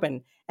burst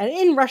open, and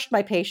in rushed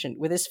my patient,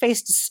 with his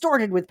face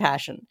distorted with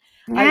passion.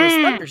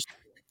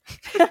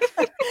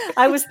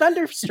 I was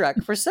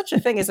thunderstruck, for such a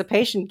thing as a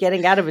patient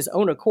getting out of his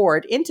own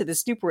accord into the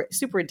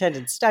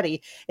superintendent's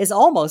study is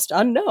almost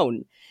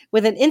unknown.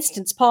 With an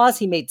instant's pause,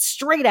 he made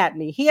straight at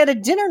me. He had a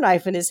dinner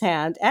knife in his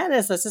hand, and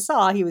as I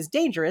saw he was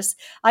dangerous,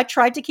 I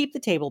tried to keep the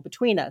table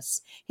between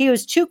us. He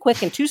was too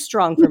quick and too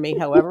strong for me,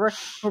 however,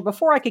 for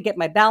before I could get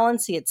my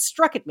balance, he had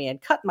struck at me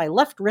and cut my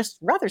left wrist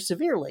rather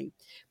severely.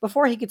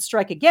 Before he could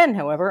strike again,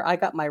 however, I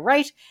got my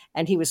right,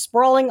 and he was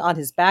sprawling on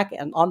his back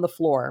and on the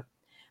floor.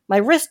 My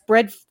wrist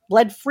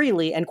bled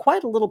freely, and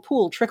quite a little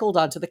pool trickled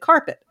onto the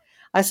carpet.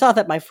 I saw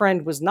that my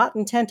friend was not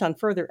intent on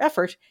further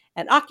effort,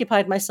 and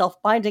occupied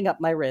myself binding up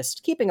my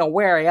wrist, keeping a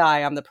wary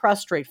eye on the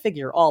prostrate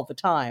figure all the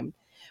time.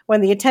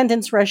 When the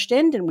attendants rushed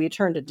in and we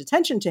turned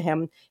attention to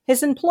him,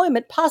 his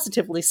employment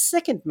positively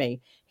sickened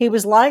me. He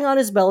was lying on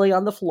his belly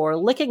on the floor,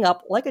 licking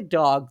up, like a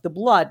dog, the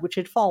blood which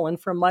had fallen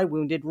from my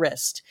wounded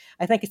wrist.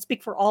 I think I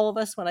speak for all of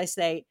us when I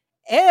say,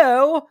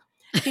 ew!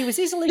 He was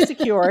easily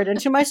secured, and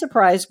to my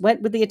surprise,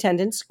 went with the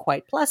attendants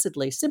quite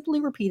placidly, simply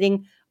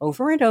repeating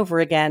over and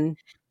over again,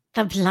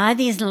 "The blood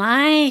is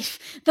life!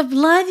 The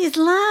blood is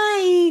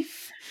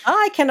life!"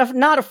 I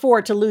cannot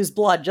afford to lose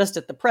blood just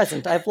at the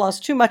present. I've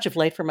lost too much of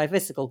late for my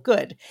physical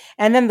good.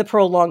 And then the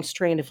prolonged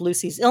strain of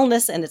Lucy's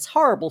illness and its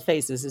horrible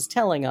phases is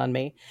telling on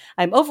me.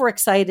 I'm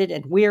overexcited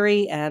and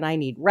weary, and I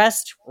need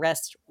rest,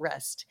 rest,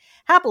 rest.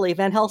 Happily,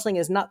 Van Helsing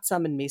has not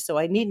summoned me, so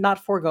I need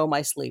not forego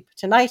my sleep.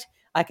 Tonight,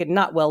 I could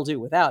not well do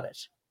without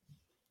it.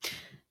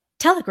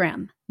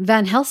 Telegram,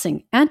 Van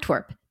Helsing,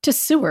 Antwerp, to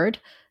Seward,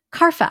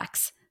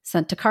 Carfax.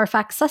 Sent to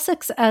Carfax,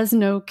 Sussex, as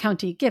no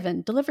county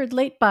given. Delivered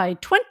late by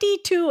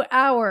 22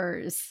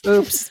 hours.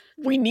 Oops.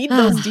 We need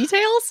those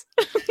details?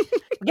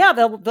 Yeah,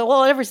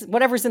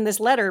 whatever's in this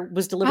letter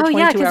was delivered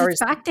 22 because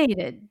hours. it's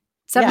backdated.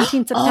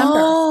 17th September.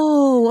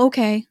 Oh,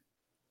 okay.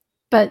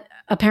 But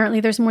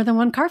apparently there's more than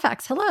one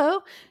Carfax. Hello.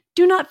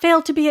 Do not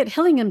fail to be at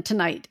Hillingham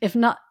tonight. If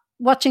not,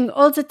 watching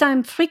all the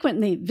time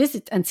frequently.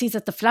 Visit and see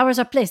that the flowers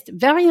are placed.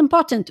 Very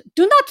important.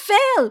 Do not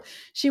fail.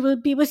 She will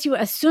be with you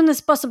as soon as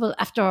possible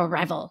after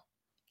arrival.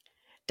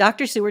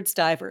 Dr. Seward's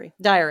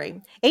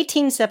diary,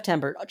 18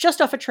 September,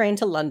 just off a train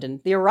to London.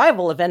 The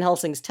arrival of Van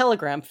Helsing's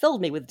telegram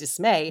filled me with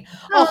dismay.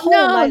 A whole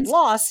night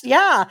lost,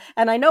 yeah,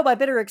 and I know by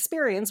bitter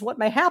experience what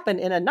may happen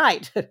in a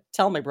night.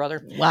 Tell me,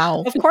 brother.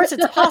 Wow. Of course,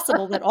 it's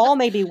possible that all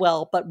may be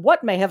well, but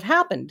what may have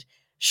happened?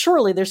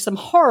 Surely there's some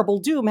horrible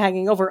doom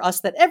hanging over us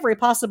that every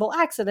possible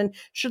accident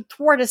should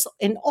thwart us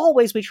in all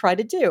ways we try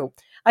to do.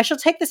 I shall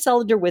take the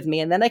cylinder with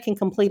me, and then I can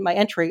complete my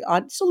entry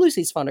on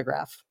Lucy's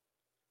phonograph.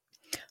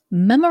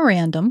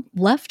 Memorandum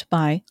left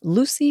by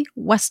Lucy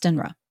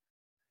Westenra.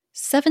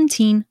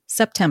 17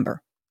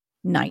 September.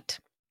 Night.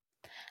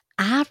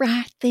 I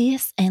write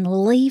this and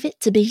leave it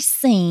to be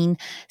seen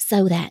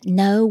so that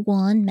no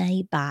one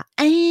may by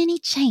any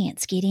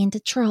chance get into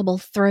trouble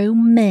through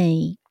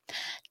me.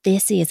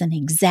 This is an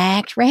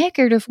exact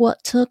record of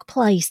what took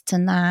place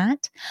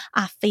tonight.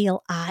 I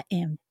feel I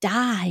am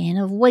dying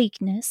of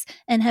weakness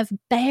and have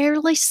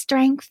barely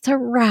strength to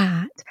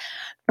write,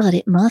 but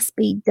it must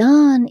be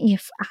done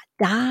if I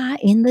die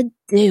in the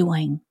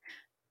doing.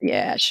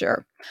 Yeah,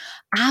 sure.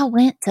 I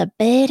went to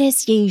bed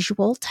as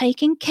usual,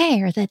 taking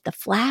care that the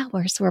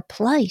flowers were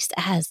placed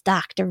as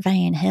Dr.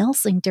 Van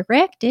Helsing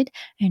directed,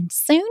 and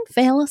soon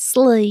fell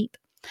asleep.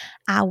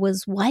 I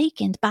was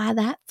wakened by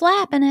that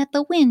flapping at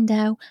the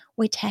window,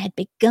 which had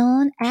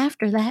begun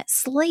after that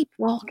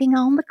sleepwalking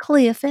on the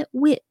cliff at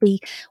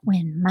Whitby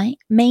when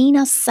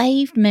Mina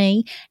saved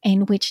me,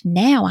 and which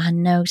now I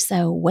know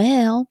so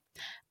well.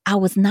 I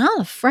was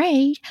not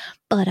afraid,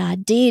 but I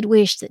did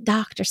wish that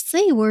Dr.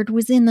 Seward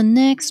was in the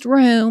next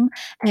room,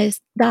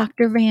 as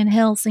Dr. Van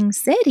Helsing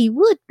said he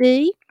would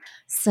be,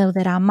 so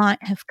that I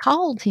might have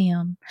called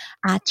him.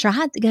 I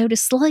tried to go to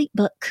sleep,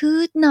 but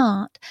could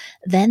not.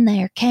 Then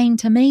there came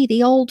to me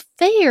the old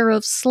fear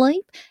of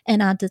sleep,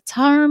 and I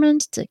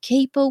determined to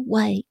keep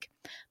awake.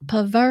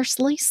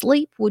 Perversely,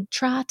 sleep would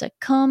try to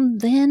come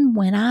then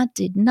when I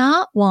did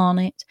not want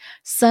it.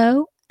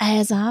 So,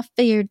 as I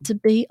feared to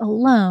be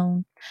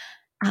alone,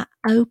 I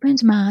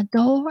opened my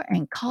door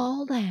and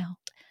called out,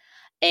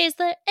 "Is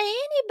there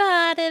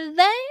anybody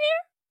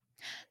there?"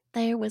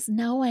 There was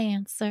no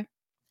answer.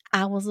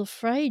 I was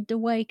afraid to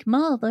wake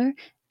Mother,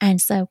 and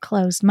so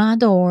closed my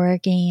door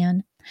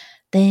again.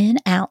 Then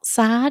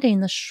outside in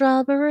the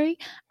shrubbery,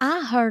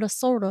 I heard a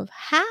sort of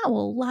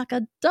howl like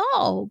a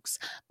dog's,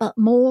 but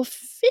more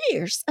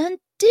fierce and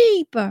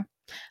deeper.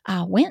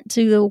 I went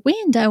to the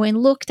window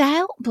and looked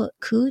out, but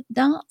could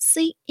not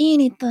see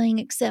anything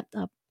except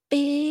a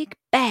big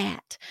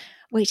bat,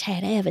 which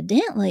had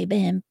evidently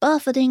been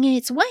buffeting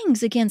its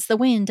wings against the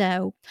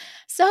window.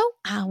 So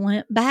I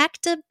went back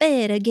to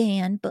bed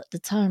again, but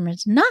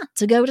determined not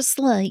to go to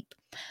sleep.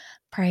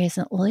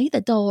 Presently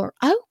the door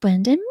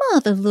opened and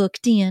Mother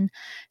looked in.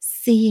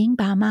 Seeing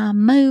by my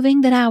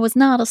moving that I was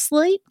not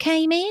asleep,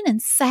 came in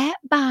and sat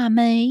by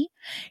me.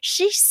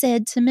 She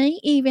said to me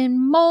even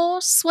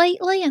more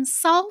sweetly and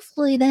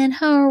softly than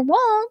her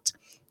wont,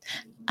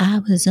 "I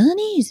was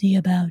uneasy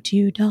about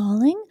you,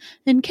 darling,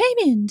 and came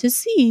in to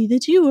see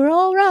that you were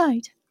all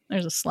right."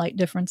 There's a slight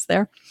difference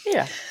there.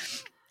 Yeah.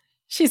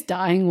 She's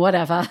dying,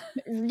 whatever.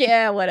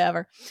 Yeah,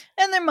 whatever.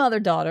 And their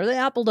mother-daughter, the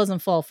apple doesn't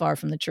fall far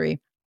from the tree.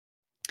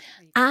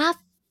 I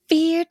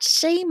feared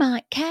she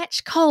might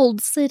catch cold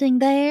sitting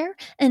there,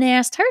 and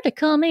asked her to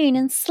come in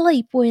and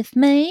sleep with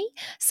me.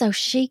 So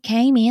she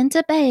came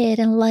into bed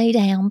and lay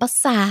down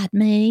beside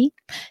me.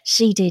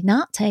 She did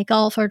not take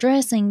off her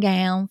dressing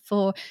gown,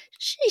 for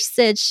she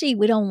said she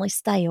would only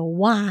stay a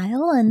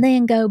while and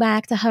then go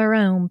back to her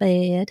own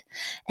bed.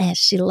 As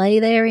she lay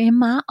there in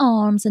my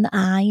arms and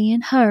I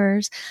in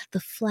hers, the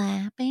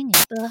flapping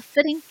and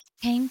buffeting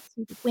came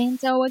through the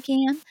window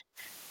again.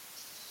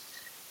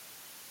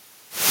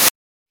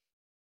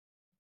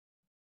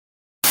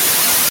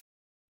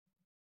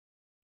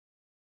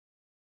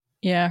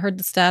 Yeah, I heard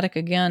the static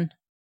again.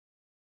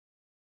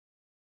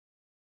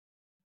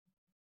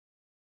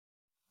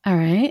 All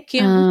right.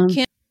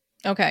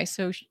 Okay,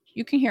 so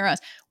you can hear us.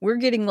 We're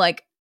getting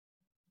like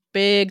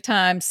big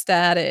time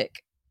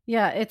static.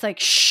 Yeah, it's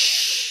like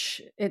shh.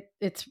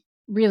 It's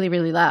really,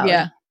 really loud.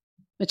 Yeah.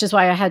 Which is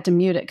why I had to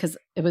mute it, because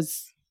it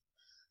was.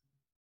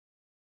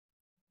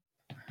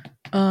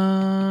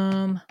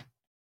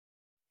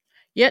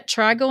 Yeah,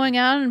 try going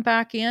out and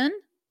back in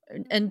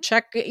and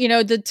check,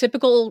 the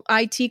typical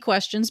IT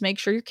questions. Make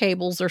sure your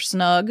cables are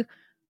snug.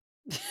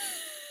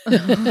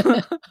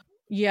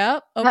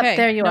 Yep. Okay.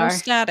 there you no are.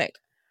 static.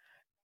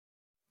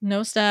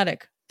 No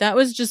static. That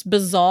was just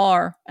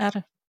bizarre.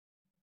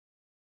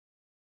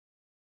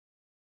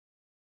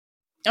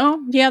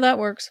 Oh, yeah, that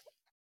works.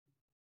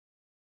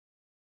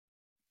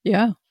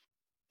 Yeah.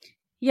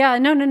 Yeah,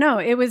 no.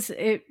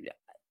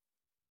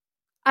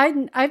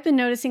 I've been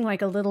noticing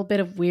like a little bit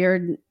of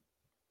weird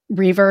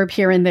reverb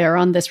here and there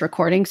on this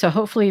recording, so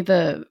hopefully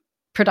the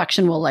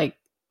production will like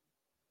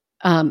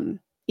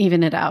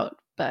even it out.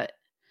 But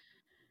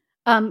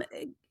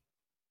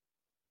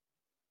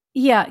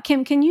yeah,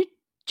 Kim, can you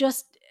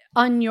just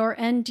on your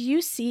end, do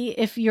you see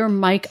if your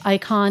mic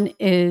icon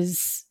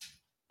is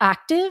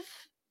active?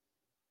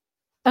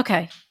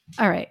 Okay.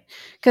 All right.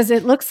 Because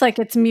it looks like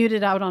it's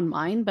muted out on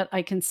mine, but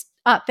I can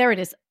there it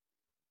is.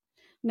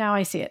 Now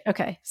I see it.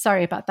 Okay.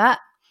 Sorry about that.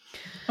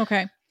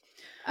 Okay.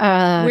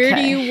 Where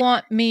do you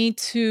want me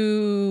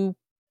to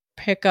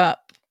pick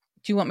up?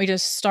 Do you want me to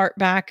start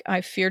back?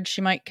 I feared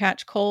she might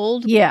catch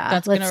cold. Yeah,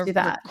 that's let's going do to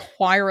that.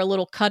 require a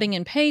little cutting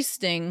and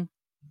pasting.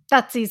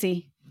 That's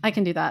easy. I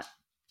can do that.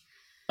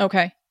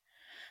 Okay.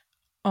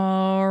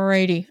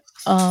 Alrighty.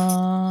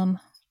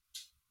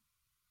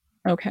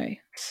 Okay.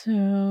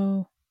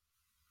 So,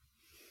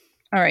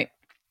 all right.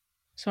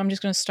 So I'm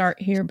just going to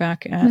start here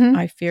back at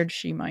I feared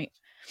she might.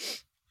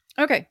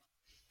 Okay.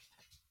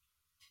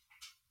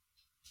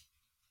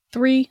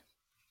 3,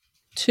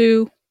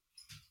 2.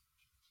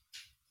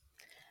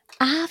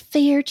 I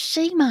feared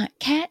she might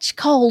catch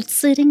cold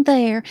sitting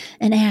there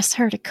and asked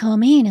her to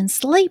come in and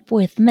sleep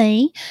with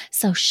me,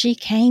 so she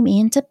came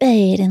into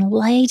bed and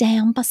lay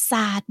down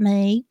beside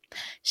me.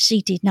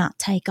 She did not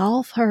take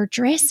off her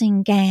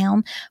dressing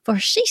gown, for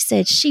she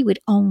said she would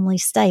only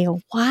stay a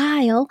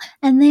while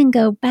and then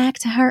go back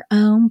to her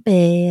own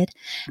bed.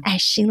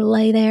 As she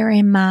lay there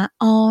in my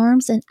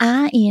arms and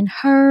I in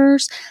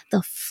hers,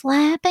 the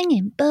flapping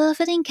and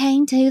buffeting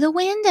came to the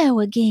window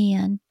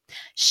again.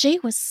 She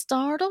was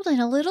startled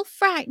and a little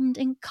frightened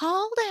and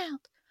called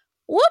out,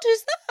 "What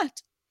is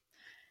that?"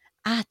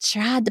 I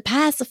tried to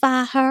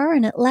pacify her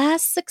and at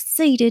last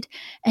succeeded,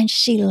 and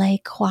she lay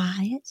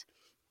quiet.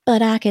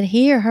 But I could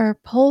hear her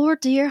poor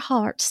dear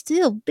heart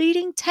still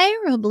beating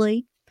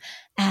terribly.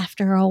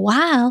 After a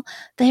while,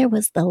 there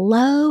was the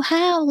low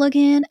howl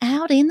again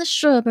out in the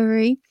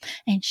shrubbery,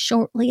 and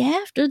shortly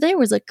after there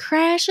was a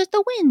crash at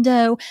the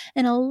window,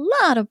 and a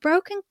lot of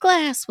broken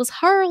glass was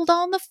hurled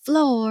on the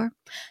floor.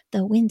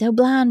 The window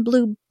blind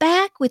blew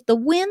back with the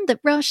wind that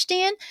rushed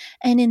in,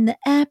 and in the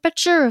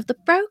aperture of the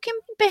broken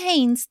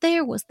panes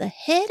there was the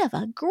head of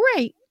a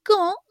great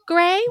gaunt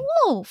gray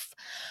wolf.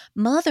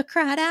 Mother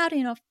cried out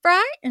in a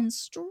fright and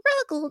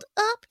struggled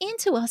up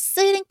into a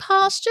sitting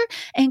posture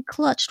and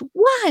clutched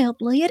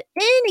wildly at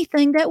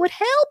anything that would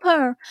help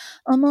her.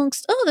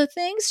 Amongst other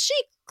things, she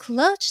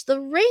clutched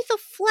the wreath of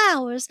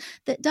flowers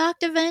that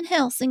Dr. Van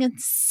Helsing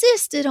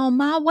insisted on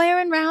my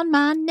wearing round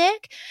my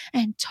neck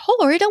and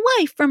tore it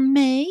away from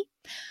me.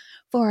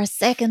 For a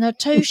second or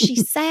two, she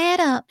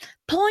sat up,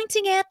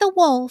 pointing at the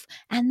wolf,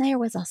 and there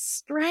was a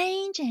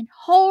strange and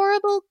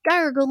horrible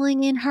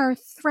gurgling in her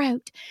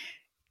throat.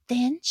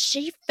 Then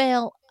she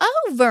fell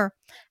over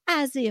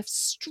as if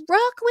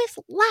struck with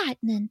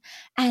lightning,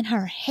 and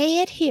her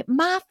head hit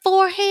my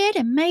forehead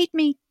and made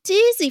me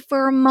dizzy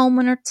for a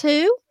moment or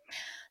two.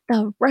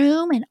 The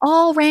room and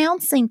all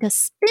round seemed to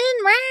spin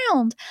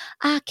round.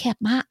 I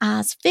kept my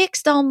eyes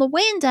fixed on the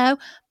window,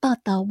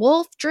 but the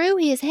wolf drew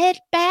his head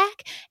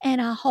back,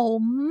 and a whole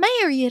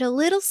myriad of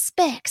little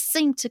specks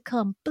seemed to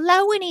come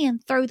blowing in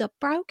through the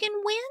broken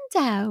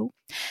window,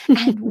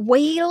 and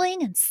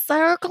wheeling and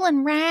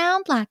circling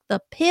round like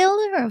the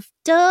pillar of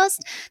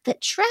dust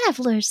that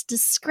travelers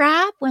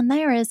describe when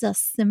there is a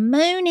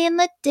simoon in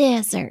the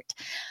desert.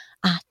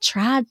 I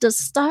tried to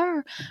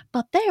stir,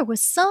 but there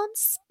was some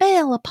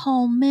spell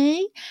upon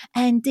me,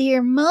 and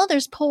dear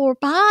mother's poor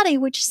body,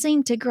 which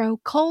seemed to grow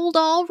cold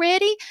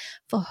already,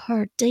 for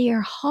her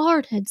dear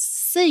heart had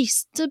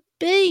ceased to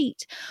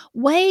beat,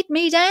 weighed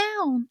me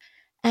down,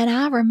 and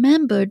I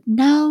remembered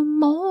no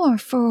more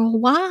for a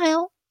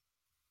while.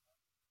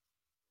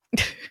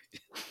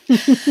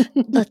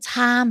 The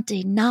time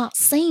did not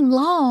seem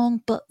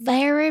long, but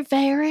very,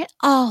 very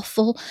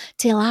awful,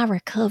 till I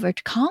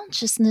recovered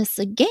consciousness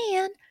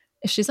again.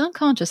 If she's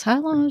unconscious, how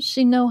long does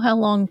she know how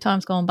long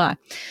time's gone by?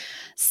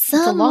 It's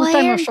a long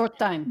time or short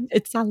time.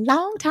 It's a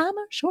long time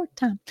or short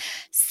time.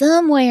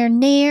 Somewhere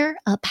near,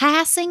 a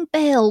passing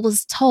bell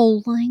was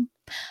tolling.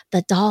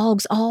 The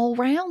dogs all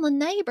round the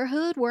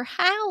neighborhood were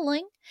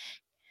howling.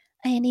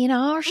 And in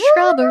our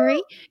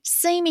shrubbery,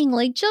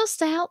 seemingly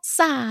just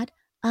outside,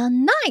 a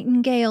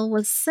nightingale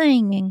was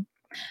singing.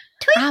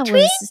 Tweet,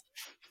 tweet.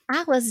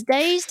 I was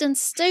dazed and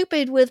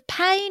stupid with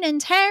pain and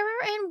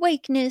terror and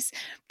weakness,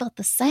 but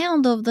the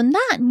sound of the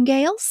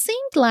nightingale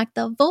seemed like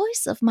the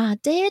voice of my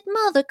dead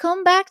mother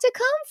come back to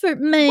comfort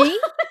me.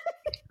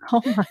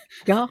 Oh my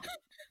God.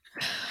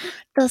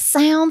 The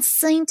sound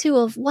seemed to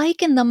have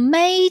wakened the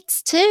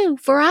maids too,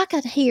 for I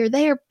could hear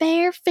their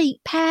bare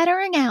feet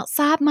pattering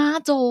outside my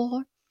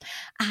door.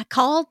 I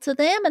called to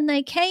them and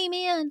they came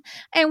in,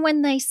 and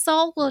when they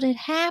saw what had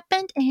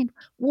happened and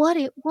what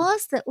it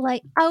was that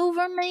lay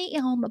over me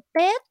on the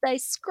bed, they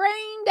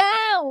screamed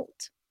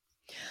out.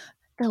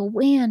 The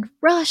wind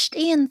rushed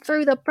in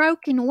through the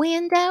broken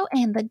window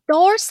and the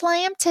door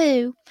slammed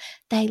to.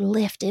 They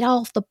lifted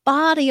off the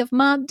body of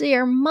my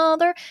dear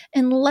mother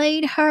and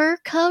laid her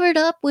covered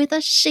up with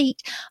a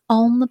sheet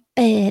on the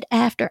bed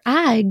after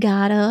I had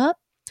got up.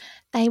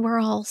 They were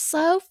all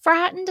so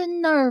frightened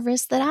and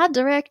nervous that I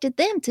directed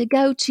them to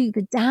go to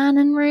the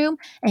dining room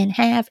and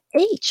have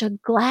each a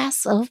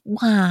glass of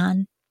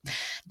wine.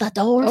 The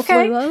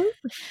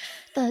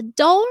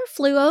door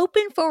flew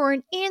open for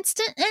an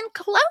instant and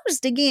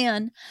closed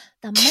again.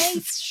 The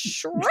maids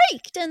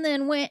shrieked and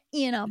then went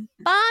in a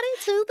body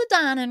to the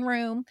dining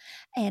room,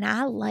 and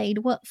I laid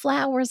what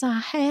flowers I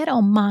had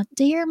on my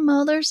dear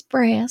mother's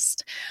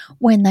breast.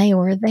 When they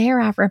were there,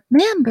 I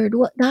remembered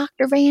what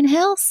Dr. Van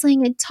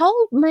Helsing had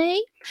told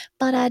me,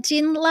 but I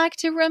didn't like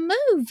to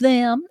remove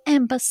them,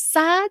 and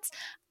besides,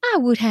 I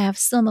would have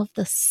some of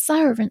the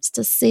servants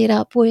to sit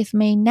up with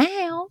me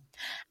now.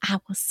 I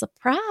was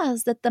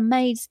surprised that the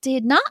maids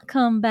did not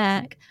come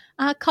back.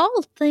 I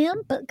called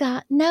them but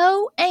got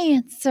no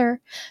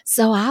answer,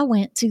 so I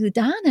went to the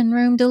dining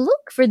room to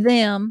look for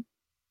them.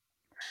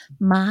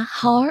 My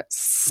heart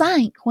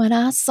sank when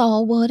I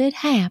saw what had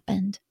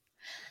happened.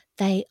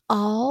 They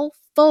all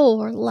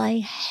four lay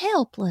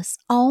helpless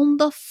on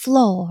the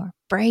floor,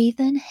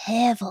 breathing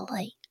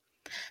heavily.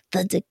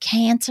 The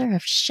decanter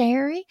of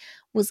sherry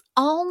was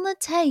on the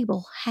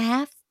table,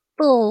 half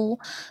full,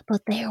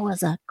 but there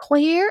was a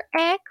queer,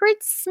 acrid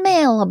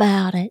smell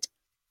about it.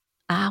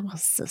 I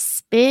was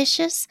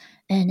suspicious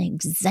and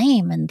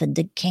examined the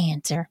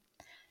decanter.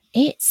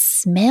 It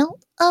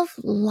smelt of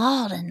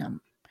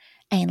laudanum,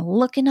 and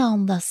looking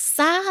on the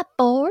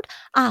sideboard,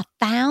 I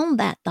found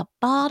that the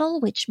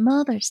bottle which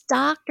Mother's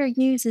doctor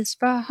uses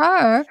for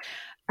her,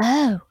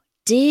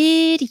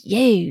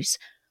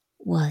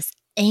 was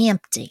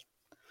empty.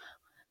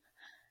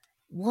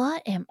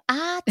 What am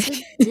I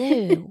to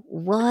do?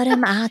 What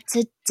am I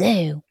to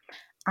do?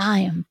 I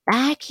am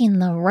back in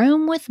the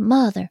room with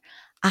Mother.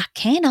 I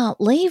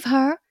cannot leave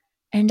her,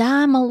 and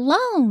I am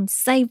alone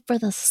save for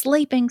the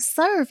sleeping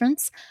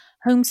servants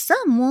whom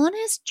someone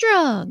has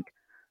drugged.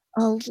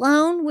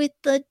 Alone with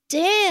the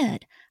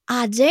dead.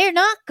 I dare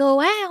not go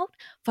out,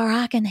 for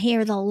I can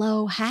hear the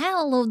low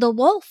howl of the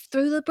wolf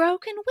through the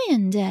broken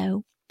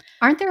window.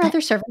 Aren't there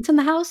other servants in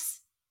the house?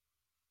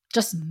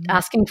 Just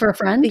asking for a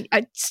friend?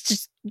 It's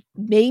just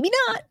maybe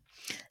not.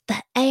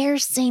 The air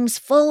seems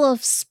full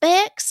of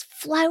specks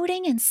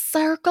floating and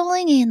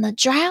circling in the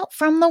draught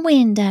from the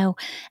window,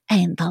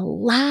 and the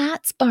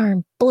lights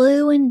burn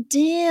blue and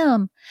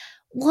dim.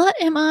 What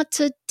am I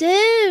to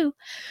do?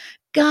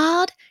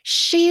 God,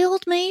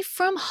 shield me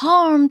from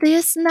harm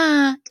this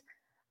night.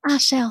 I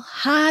shall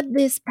hide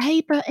this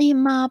paper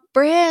in my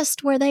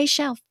breast where they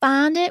shall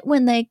find it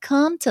when they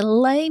come to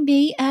lay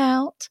me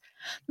out.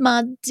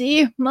 My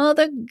dear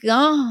mother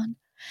gone.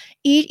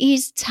 It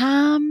is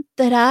time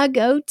that I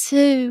go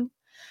too.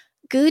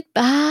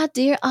 Goodbye,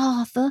 dear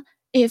Arthur,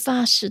 if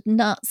I should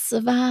not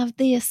survive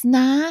this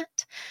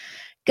night.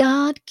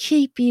 God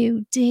keep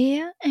you,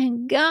 dear,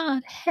 and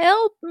God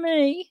help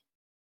me.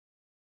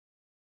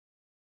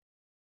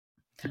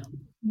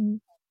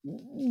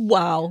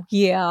 Wow,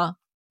 yeah.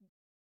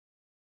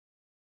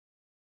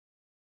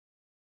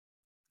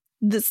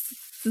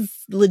 This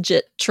is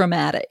legit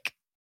traumatic.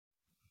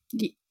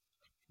 Yeah.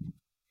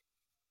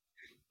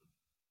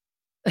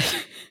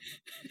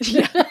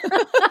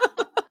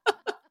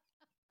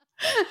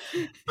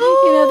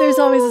 There's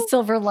always a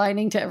silver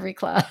lining to every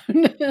cloud.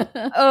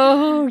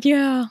 Oh,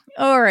 yeah.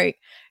 All right.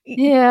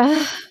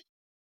 Yeah.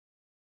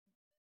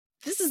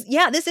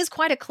 This is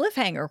quite a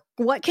cliffhanger.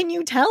 What can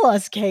you tell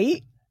us,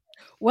 Kate?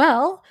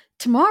 Well,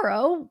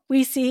 tomorrow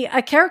we see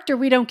a character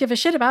we don't give a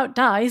shit about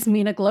dies,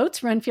 Mina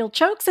gloats, Renfield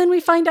chokes, and we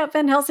find out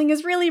Van Helsing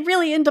is really,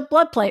 really into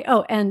blood play.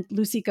 Oh, and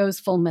Lucy goes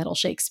Full Metal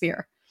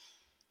Shakespeare.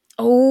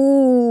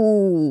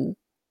 Oh,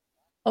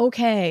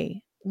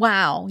 okay.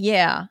 Wow.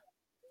 Yeah.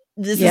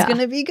 This is going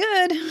to be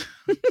good.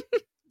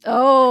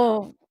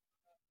 Oh.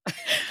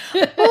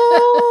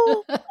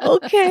 Oh,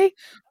 okay.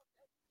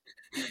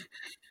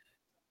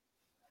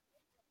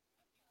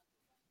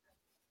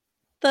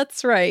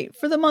 That's right.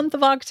 For the month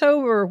of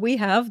October, we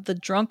have the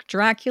Drunk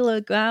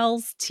Dracula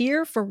Gals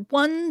tier for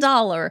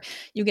 $1.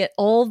 You get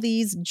all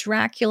these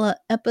Dracula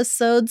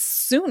episodes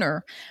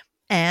sooner.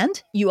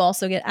 And you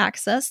also get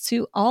access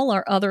to all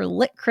our other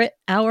Lit Crit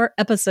Hour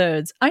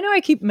episodes. I know I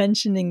keep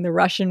mentioning the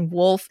Russian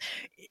wolf.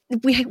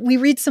 We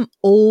read some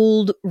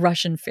old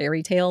Russian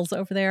fairy tales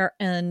over there,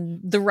 and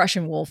the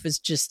Russian wolf is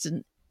just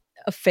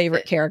a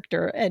favorite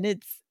character, and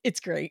it's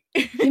great.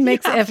 He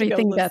makes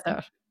everything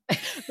better.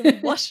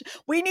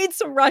 We need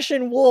some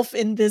Russian wolf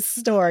in this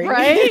story.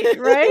 Right?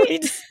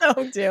 We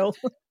so do.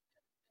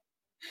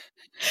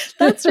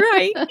 That's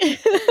right.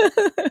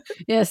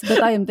 Yes,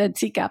 but I am Dead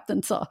Sea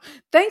Captain. So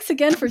thanks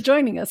again for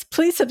joining us.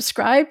 Please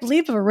subscribe,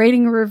 leave a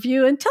rating or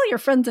review, and tell your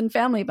friends and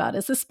family about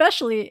us,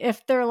 especially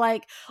if they're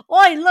like,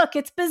 oi, look,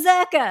 it's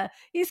Berserker.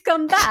 He's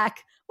come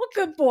back. Well,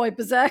 good boy,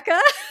 Berserker.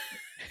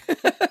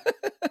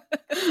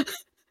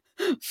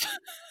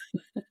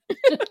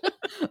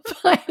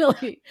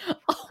 Finally,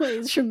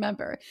 always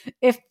remember,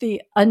 if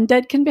the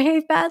undead can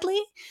behave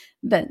badly,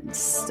 then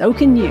so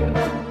can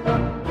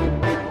you.